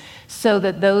practices so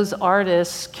that those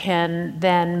artists can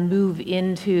then move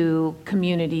into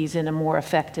communities in a more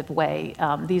effective way.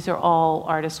 These are all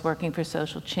artists working for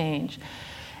social change.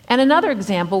 And another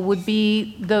example would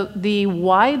be the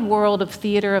wide world of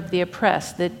theater of the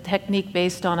oppressed, the technique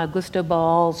based on Augusto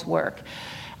Boal's work.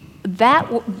 That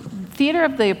Theater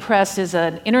of the Oppressed is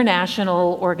an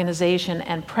international organization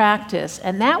and practice,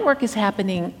 and that work is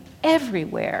happening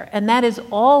everywhere, and that is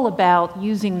all about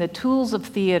using the tools of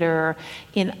theater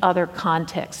in other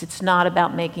contexts. It's not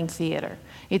about making theater.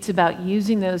 It's about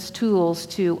using those tools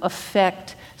to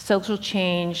affect social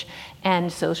change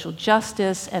and social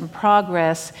justice and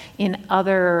progress in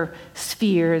other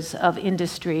spheres of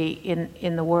industry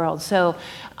in the world. So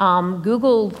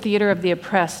Google Theater of the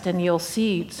Oppressed and you'll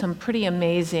see some pretty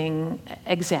amazing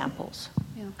examples.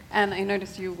 Yeah. And I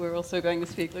noticed you were also going to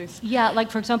speak, Luz. Yeah, like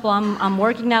for example, I'm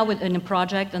working now in a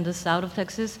project in the south of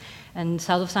Texas and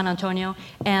south of San Antonio,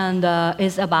 and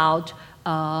it's about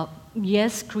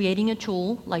yes, creating a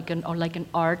tool like an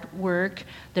artwork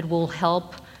that will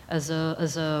help as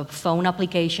a phone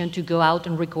application to go out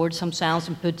and record some sounds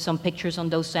and put some pictures on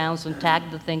those sounds and tag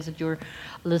the things that you're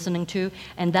listening to.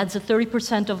 And that's the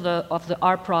 30% of the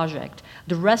art project.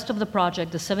 The rest of the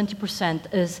project, the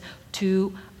 70%, is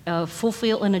to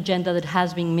fulfill an agenda that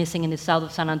has been missing in the south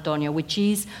of San Antonio, which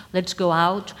is let's go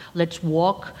out, let's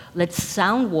walk, let's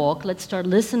sound walk, let's start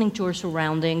listening to our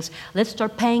surroundings, let's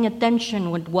start paying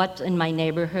attention with what's in my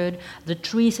neighborhood, the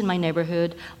trees in my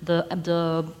neighborhood,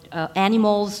 the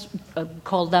animals,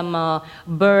 call them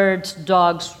birds,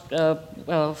 dogs,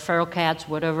 feral cats,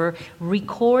 whatever,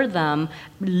 record them,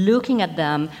 looking at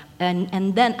them,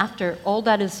 and then after all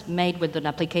that is made with an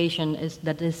application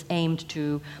that is aimed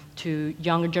to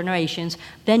younger generations,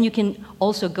 then you can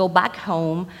also go back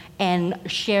home and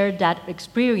share that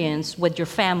experience with your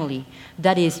family.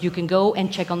 That is, you can go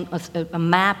and check on a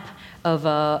map of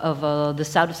the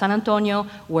south of San Antonio,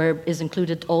 where is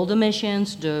included all the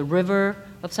missions, the river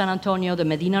of San Antonio, the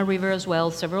Medina River as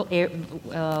well, several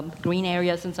green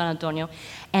areas in San Antonio.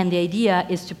 And the idea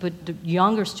is to put the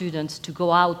younger students to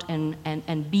go out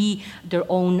and be their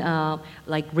own,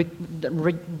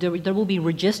 there will be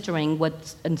registering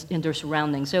what's in their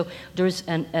surroundings. So there's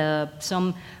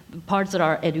some parts that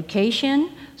are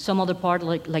education, some other part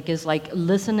is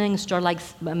listening, start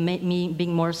me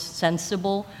being more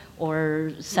sensible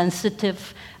or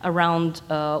sensitive around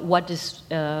what is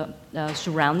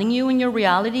surrounding you in your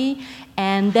reality.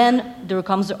 And then there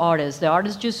comes the artist. The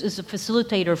artist just is a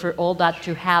facilitator for all that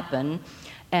to happen.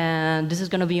 And this is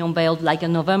going to be unveiled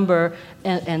in November,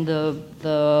 and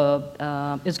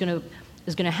it's going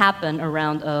to happen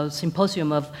around a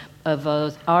symposium of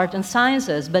art and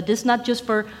sciences. But it's not just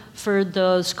for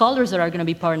the scholars that are going to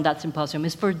be part in that symposium.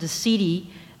 It's for the city,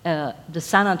 the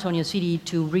San Antonio city,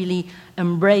 to really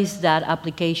embrace that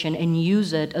application and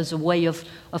use it as a way of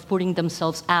putting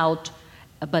themselves out,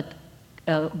 but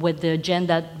with the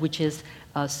agenda, which is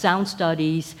sound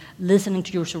studies, listening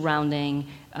to your surrounding,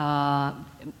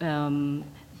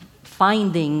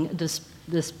 finding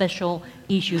the special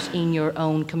issues in your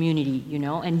own community,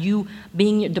 and you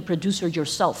being the producer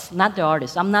yourself, not the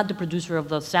artist. I'm not the producer of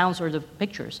the sounds or the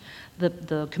pictures.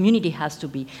 The community has to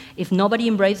be. If nobody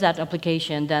embraces that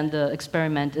application, then the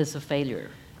experiment is a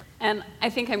failure. And I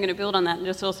think I'm going to build on that and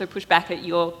just also push back at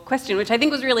your question, which I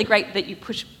think was really great that you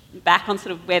pushed back on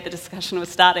sort of where the discussion was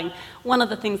starting. One of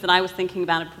the things that I was thinking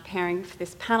about in preparing for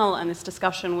this panel and this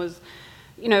discussion was,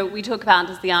 we talk about,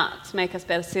 does the arts make us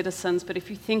better citizens? But if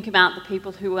you think about the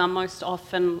people who are most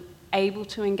often able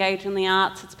to engage in the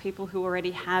arts, it's people who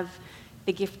already have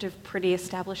the gift of pretty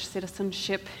established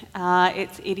citizenship.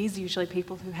 It is usually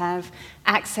people who have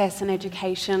access and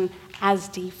education as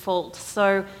default.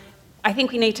 So I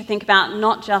think we need to think about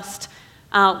not just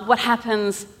what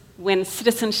happens when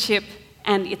citizenship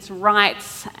and its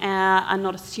rights are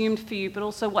not assumed for you, but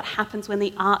also what happens when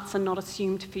the arts are not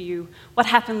assumed for you. What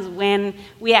happens when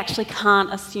we actually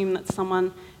can't assume that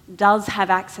someone does have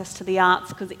access to the arts,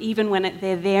 because even when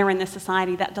they're there in the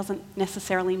society, that doesn't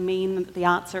necessarily mean that the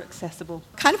arts are accessible.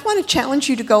 Kind of want to challenge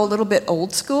you to go a little bit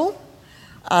old school,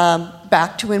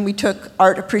 back to when we took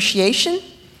art appreciation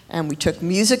and we took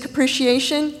music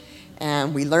appreciation,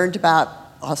 and we learned about,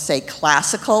 I'll say,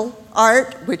 classical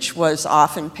art, which was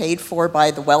often paid for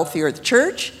by the wealthy or the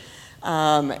church,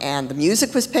 and the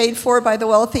music was paid for by the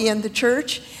wealthy and the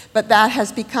church, but that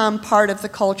has become part of the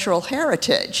cultural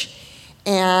heritage.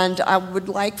 And I would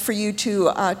like for you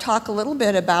to talk a little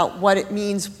bit about what it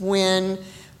means when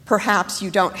perhaps you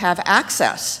don't have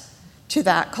access to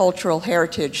that cultural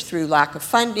heritage through lack of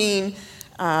funding,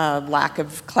 lack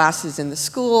of classes in the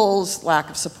schools, lack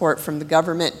of support from the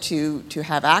government to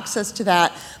have access to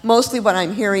that. Mostly what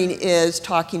I'm hearing is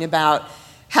talking about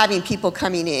having people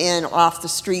coming in off the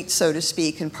street, so to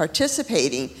speak, and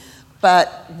participating.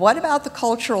 But what about the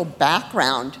cultural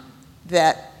background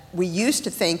that we used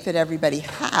to think that everybody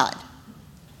had?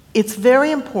 It's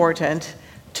very important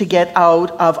to get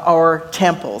out of our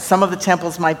temples. Some of the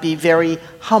temples might be very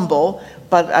humble,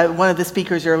 but one of the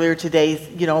speakers earlier today,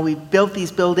 we built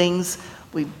these buildings,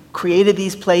 we created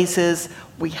these places,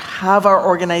 we have our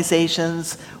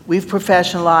organizations, we've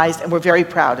professionalized, and we're very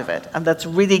proud of it. And that's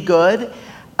really good.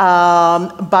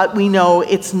 But we know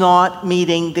it's not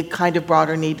meeting the kind of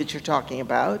broader need that you're talking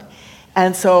about.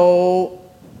 And so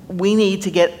we need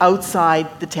to get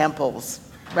outside the temples,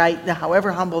 right? Now,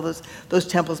 however humble those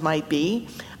temples might be.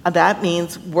 And that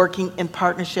means working in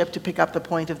partnership, to pick up the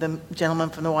point of the gentleman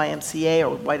from the YMCA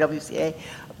or YWCA,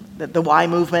 the Y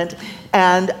movement.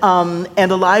 And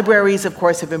the libraries, of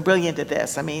course, have been brilliant at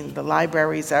this. I mean, the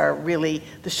libraries are really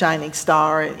the shining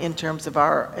star in terms of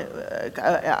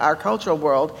our cultural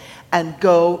world, and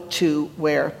go to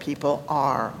where people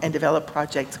are and develop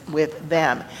projects with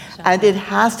them. And it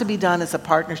has to be done as a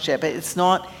partnership. It's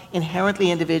not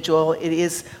inherently individual, it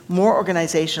is more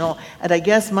organizational. And I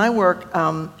guess my work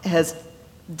has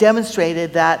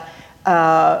demonstrated that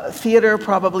theater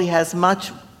probably has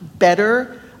much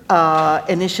better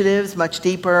initiatives, much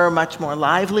deeper, much more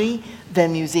lively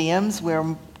than museums, where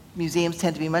museums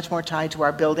tend to be much more tied to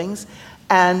our buildings.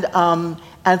 And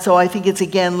so I think it's,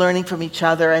 again, learning from each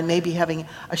other and maybe having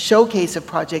a showcase of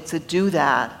projects that do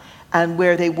that, and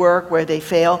where they work, where they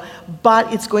fail.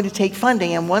 But it's going to take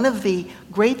funding. And one of the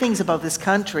great things about this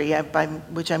country, by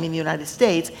which I mean the United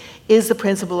States, is the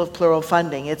principle of plural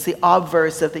funding. It's the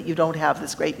obverse of that you don't have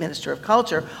this great minister of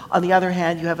culture. On the other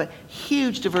hand, you have a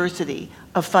huge diversity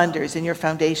of funders in your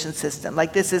foundation system.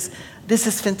 Like, this is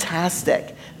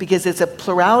fantastic, because it's a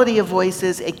plurality of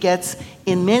voices. It gets,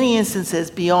 in many instances,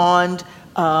 beyond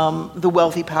the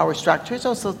wealthy power structures.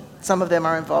 Also, some of them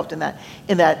are involved in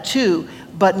that too.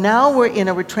 But now we're in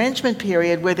a retrenchment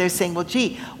period where they're saying, well,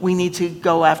 gee, we need to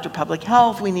go after public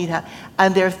health,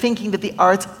 and they're thinking that the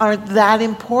arts aren't that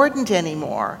important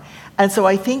anymore. And so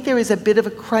I think there is a bit of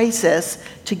a crisis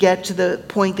to get to the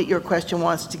point that your question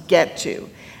wants to get to.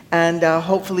 And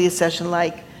hopefully a session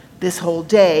like this whole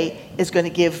day is going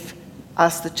to give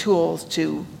us the tools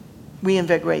to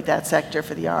reinvigorate that sector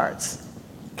for the arts.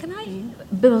 Can I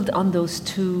build on those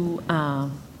two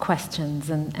questions?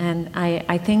 And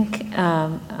I think,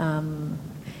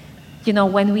 you know,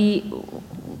 when we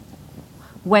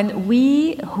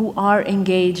who are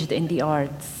engaged in the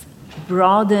arts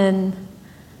broaden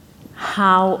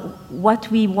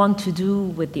what we want to do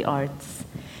with the arts,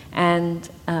 and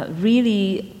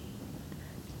really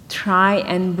try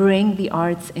and bring the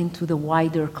arts into the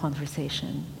wider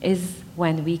conversation, is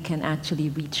when we can actually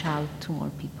reach out to more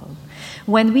people.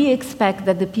 When we expect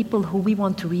that the people who we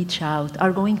want to reach out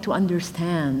are going to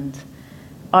understand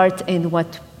art in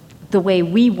the way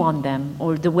we want them,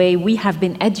 or the way we have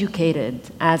been educated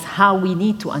as how we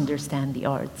need to understand the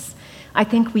arts, I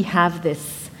think we have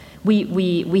this,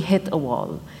 we hit a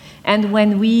wall. And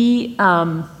when we,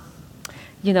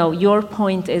 you know, your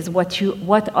point is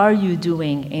what are you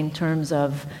doing in terms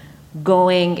of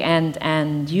going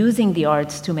and using the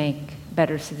arts to make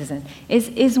better citizens,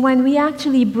 is when we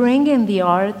actually bring in the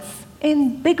arts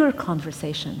in bigger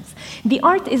conversations. The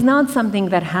art is not something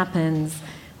that happens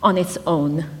on its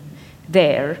own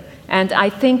there. And I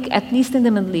think, at least in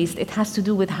the Middle East, it has to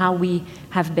do with how we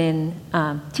have been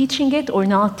teaching it or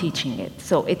not teaching it.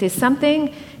 So it is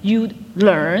something you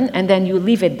learn, and then you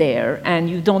leave it there, and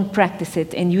you don't practice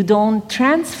it, and you don't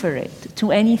transfer it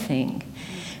to anything.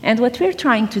 And what we're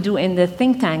trying to do in the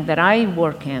think tank that I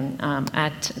work in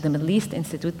at the Middle East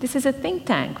Institute, this is a think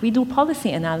tank. We do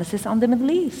policy analysis on the Middle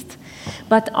East.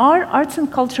 But our arts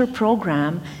and culture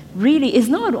program really is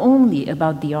not only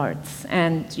about the arts.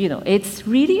 And, you know, it's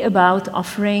really about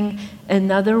offering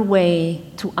another way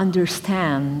to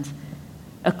understand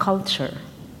a culture,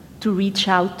 to reach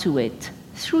out to it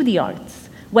through the arts,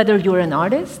 whether you're an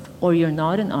artist or you're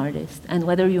not an artist, and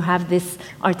whether you have this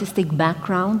artistic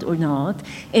background or not.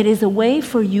 It is a way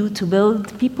for you to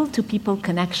build people-to-people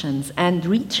connections and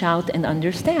reach out and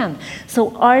understand.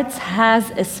 So arts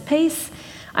has a space,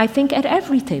 I think, at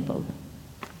every table.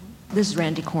 This is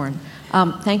Randy Korn.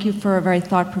 Thank you for a very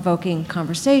thought-provoking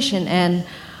conversation. And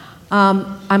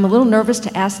I'm a little nervous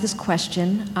to ask this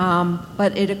question,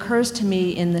 but it occurs to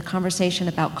me in the conversation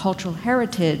about cultural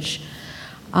heritage,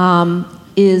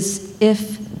 is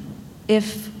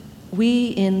if we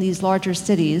in these larger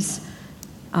cities,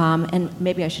 and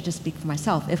maybe I should just speak for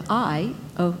myself, if I,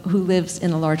 who lives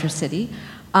in a larger city,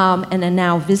 and am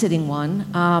now visiting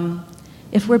one,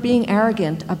 if we're being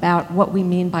arrogant about what we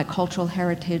mean by cultural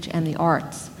heritage and the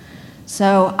arts.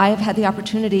 So I have had the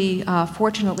opportunity,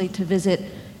 fortunately, to visit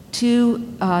two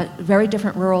very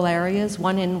different rural areas,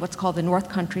 one in what's called the North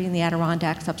Country in the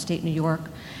Adirondacks, upstate New York,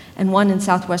 and one in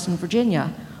southwestern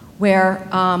Virginia, where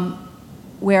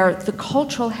the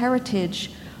cultural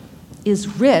heritage is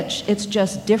rich, it's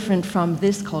just different from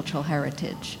this cultural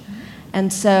heritage.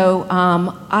 And so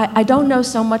I don't know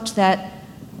so much that,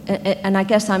 and I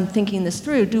guess I'm thinking this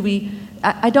through,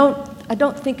 I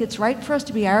don't think it's right for us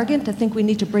to be arrogant to think we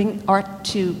need to bring art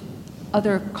to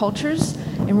other cultures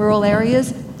in rural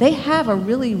areas. They have a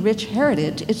really rich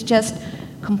heritage. It's just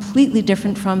completely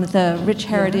different from the rich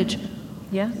heritage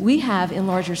we have in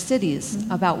larger cities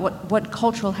about what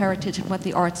cultural heritage and what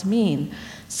the arts mean.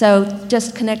 So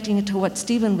just connecting it to what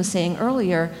Stephen was saying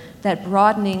earlier, that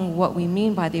broadening what we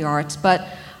mean by the arts. But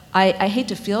I hate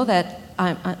to feel that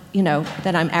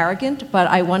that I'm arrogant, but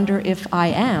I wonder if I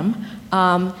am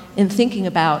in thinking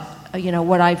about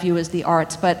what I view as the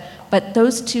arts. But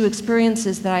those two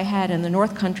experiences that I had in the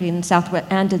North Country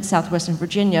and in Southwestern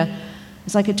Virginia,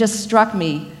 it's like it just struck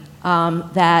me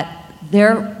that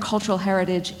their cultural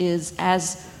heritage is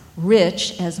as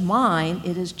rich as mine.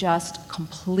 It is just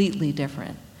completely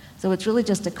different. So it's really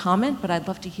just a comment, but I'd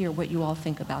love to hear what you all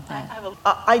think about that.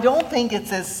 I don't think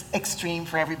it's as extreme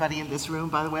for everybody in this room,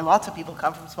 by the way. Lots of people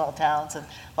come from small towns, and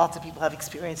lots of people have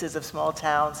experiences of small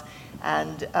towns,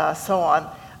 and so on.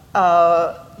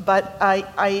 But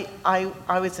I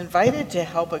was invited to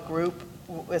help a group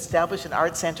establish an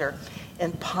art center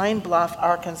in Pine Bluff,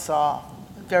 Arkansas.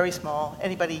 Very small.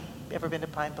 Anybody ever been to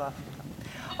Pine Bluff?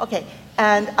 Okay.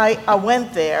 And I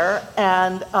went there,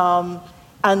 and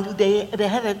they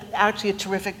had actually a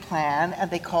terrific plan, and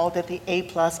they called it the A+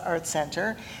 Art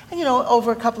Center. And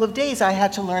over a couple of days, I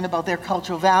had to learn about their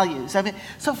cultural values. I mean,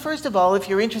 so first of all, if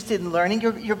you're interested in learning,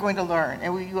 you're going to learn.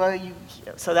 And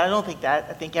so I don't think that.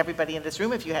 I think everybody in this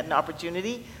room, if you had an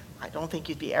opportunity, I don't think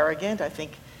you'd be arrogant. I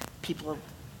think people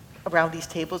around these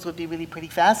tables would be really pretty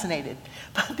fascinated.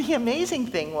 But the amazing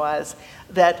thing was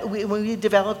that we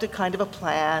developed a kind of a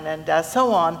plan and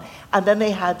so on, and then they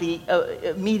had the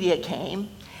media came,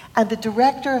 and the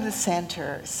director of the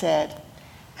center said,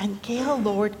 and Gail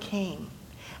Lord came,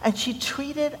 and she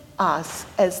treated us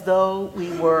as though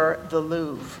we were the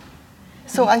Louvre.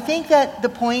 So I think that the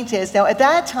point is, now at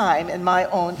that time in my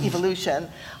own evolution,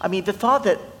 I mean, the thought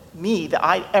that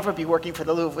I'd ever be working for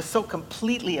the Louvre was so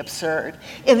completely absurd.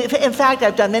 In fact,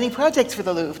 I've done many projects for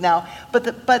the Louvre now,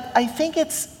 but I think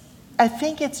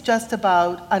it's just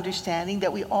about understanding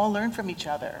that we all learn from each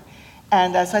other.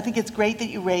 And so I think it's great that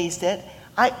you raised it.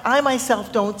 I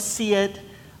myself don't see it.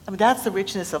 I mean, that's the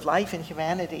richness of life in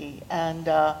humanity, and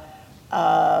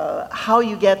how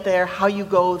you get there, how you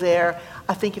go there.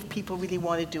 I think if people really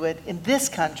want to do it in this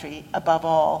country, above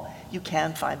all, you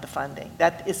can find the funding.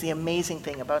 That is the amazing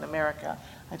thing about America.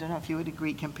 I don't know if you would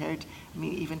agree compared,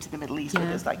 even to the Middle East, where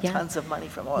there's tons of money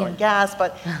from oil and gas,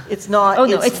 but it's not. Oh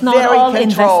no, it's not all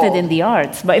invested in the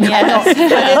arts, but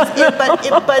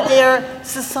but there are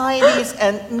societies,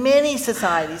 and many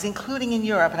societies, including in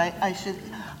Europe, and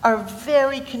are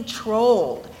very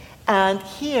controlled. And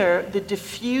here, the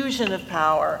diffusion of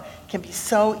power can be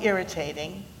so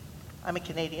irritating. I'm a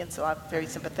Canadian, so I'm very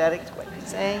sympathetic to what you're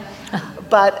saying.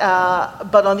 But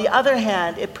on the other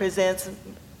hand, it presents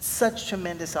such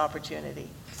tremendous opportunity.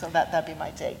 So that'd be my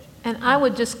take. And I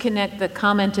would just connect the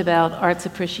comment about arts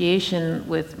appreciation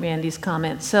with Randy's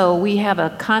comment. So we have a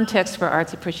context for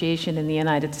arts appreciation in the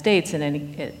United States and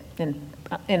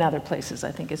in other places,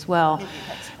 I think, as well.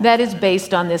 That is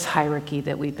based on this hierarchy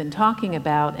that we've been talking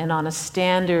about and on a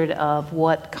standard of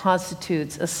what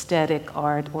constitutes aesthetic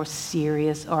art or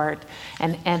serious art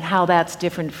and how that's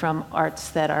different from arts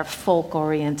that are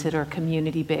folk-oriented or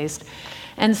community-based.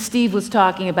 And Steve was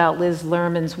talking about Liz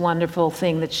Lerman's wonderful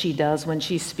thing that she does when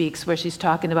she speaks, where she's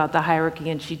talking about the hierarchy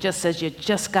and she just says, you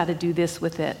just got to do this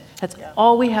with it. That's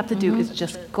all we have to do is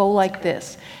just go like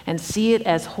this and see it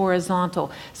as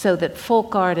horizontal, so that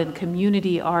folk art and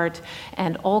community art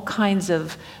and all kinds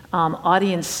of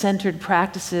audience-centered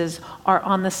practices are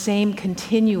on the same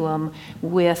continuum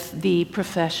with the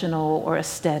professional or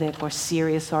aesthetic or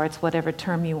serious arts, whatever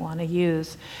term you want to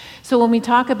use. So when we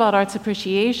talk about arts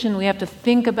appreciation, we have to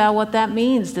think about what that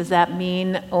means. Does that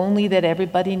mean only that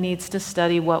everybody needs to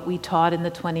study what we taught in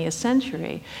the 20th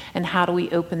century? And how do we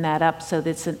open that up so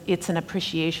that it's an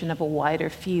appreciation of a wider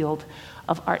field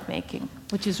of art making,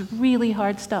 which is really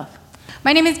hard stuff.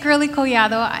 My name is Girly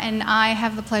Collado, and I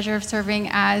have the pleasure of serving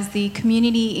as the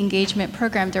Community Engagement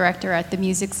Program Director at the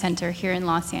Music Center here in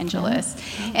Los Angeles.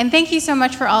 And thank you so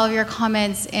much for all of your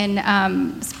comments,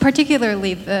 and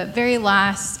particularly the very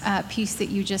last piece that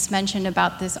you just mentioned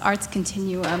about this arts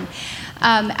continuum.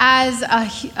 As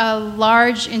a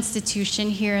large institution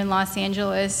here in Los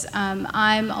Angeles,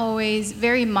 I'm always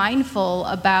very mindful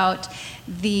about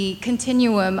the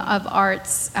continuum of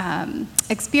arts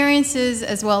experiences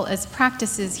as well as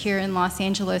practices here in Los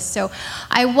Angeles. So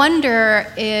I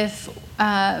wonder if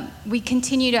we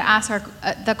continue to ask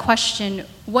the question,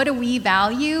 what do we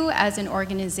value as an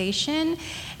organization,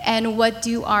 and what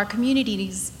do our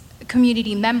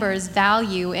community members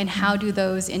value, and how do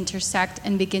those intersect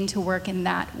and begin to work in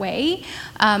that way?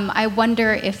 I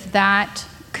wonder if that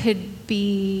could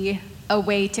be a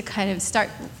way to kind of start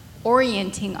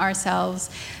orienting ourselves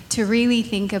to really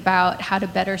think about how to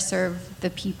better serve the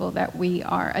people that we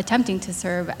are attempting to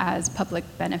serve as public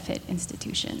benefit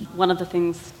institutions. One of the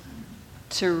things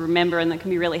to remember, and that can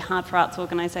be really hard for arts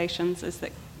organisations, is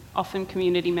that often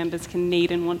community members can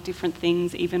need and want different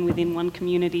things even within one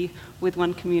community with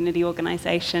one community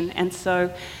organisation. And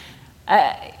so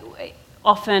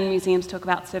often museums talk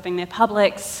about serving their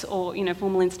publics, or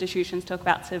formal institutions talk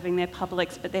about serving their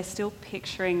publics, but they're still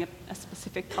picturing a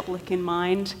specific public in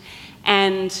mind,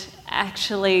 and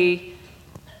actually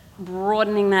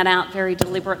broadening that out very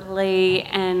deliberately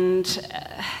and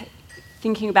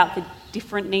thinking about the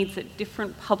different needs that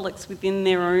different publics within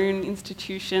their own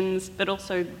institutions, but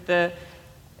also the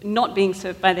not being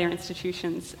served by their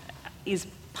institutions, is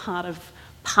part of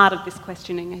this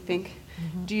questioning, I think.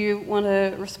 Mm-hmm. Do you want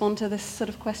to respond to this sort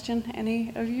of question,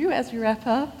 any of you, as we wrap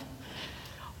up?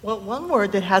 Well, one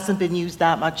word that hasn't been used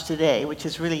that much today, which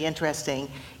is really interesting,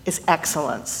 is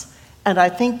excellence. And I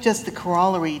think just the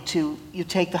corollary to you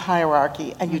take the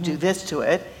hierarchy and you do this to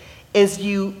it, is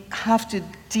you have to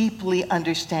deeply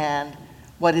understand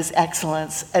what is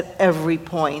excellence at every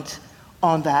point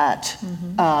on that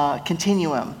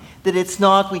continuum. That it's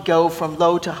not we go from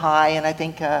low to high, and I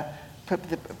think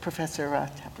Professor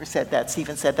Tepper said that,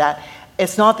 Stephen said that.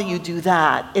 It's not that you do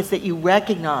that, it's that you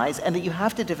recognize and that you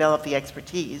have to develop the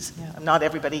expertise. Yeah. Not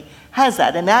everybody has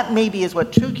that, and that maybe is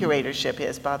what true curatorship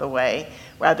is, by the way,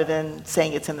 rather than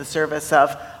saying it's in the service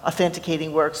of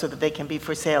authenticating works so that they can be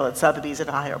for sale at Sotheby's at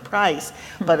a higher price.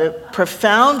 But a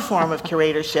profound form of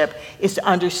curatorship is to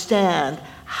understand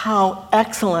how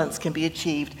excellence can be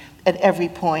achieved at every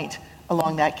point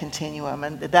along that continuum,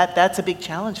 and that's a big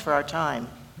challenge for our time.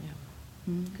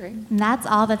 Great. And that's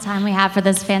all the time we have for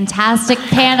this fantastic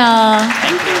panel.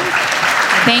 Thank you.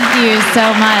 Thank you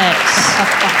so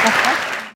much.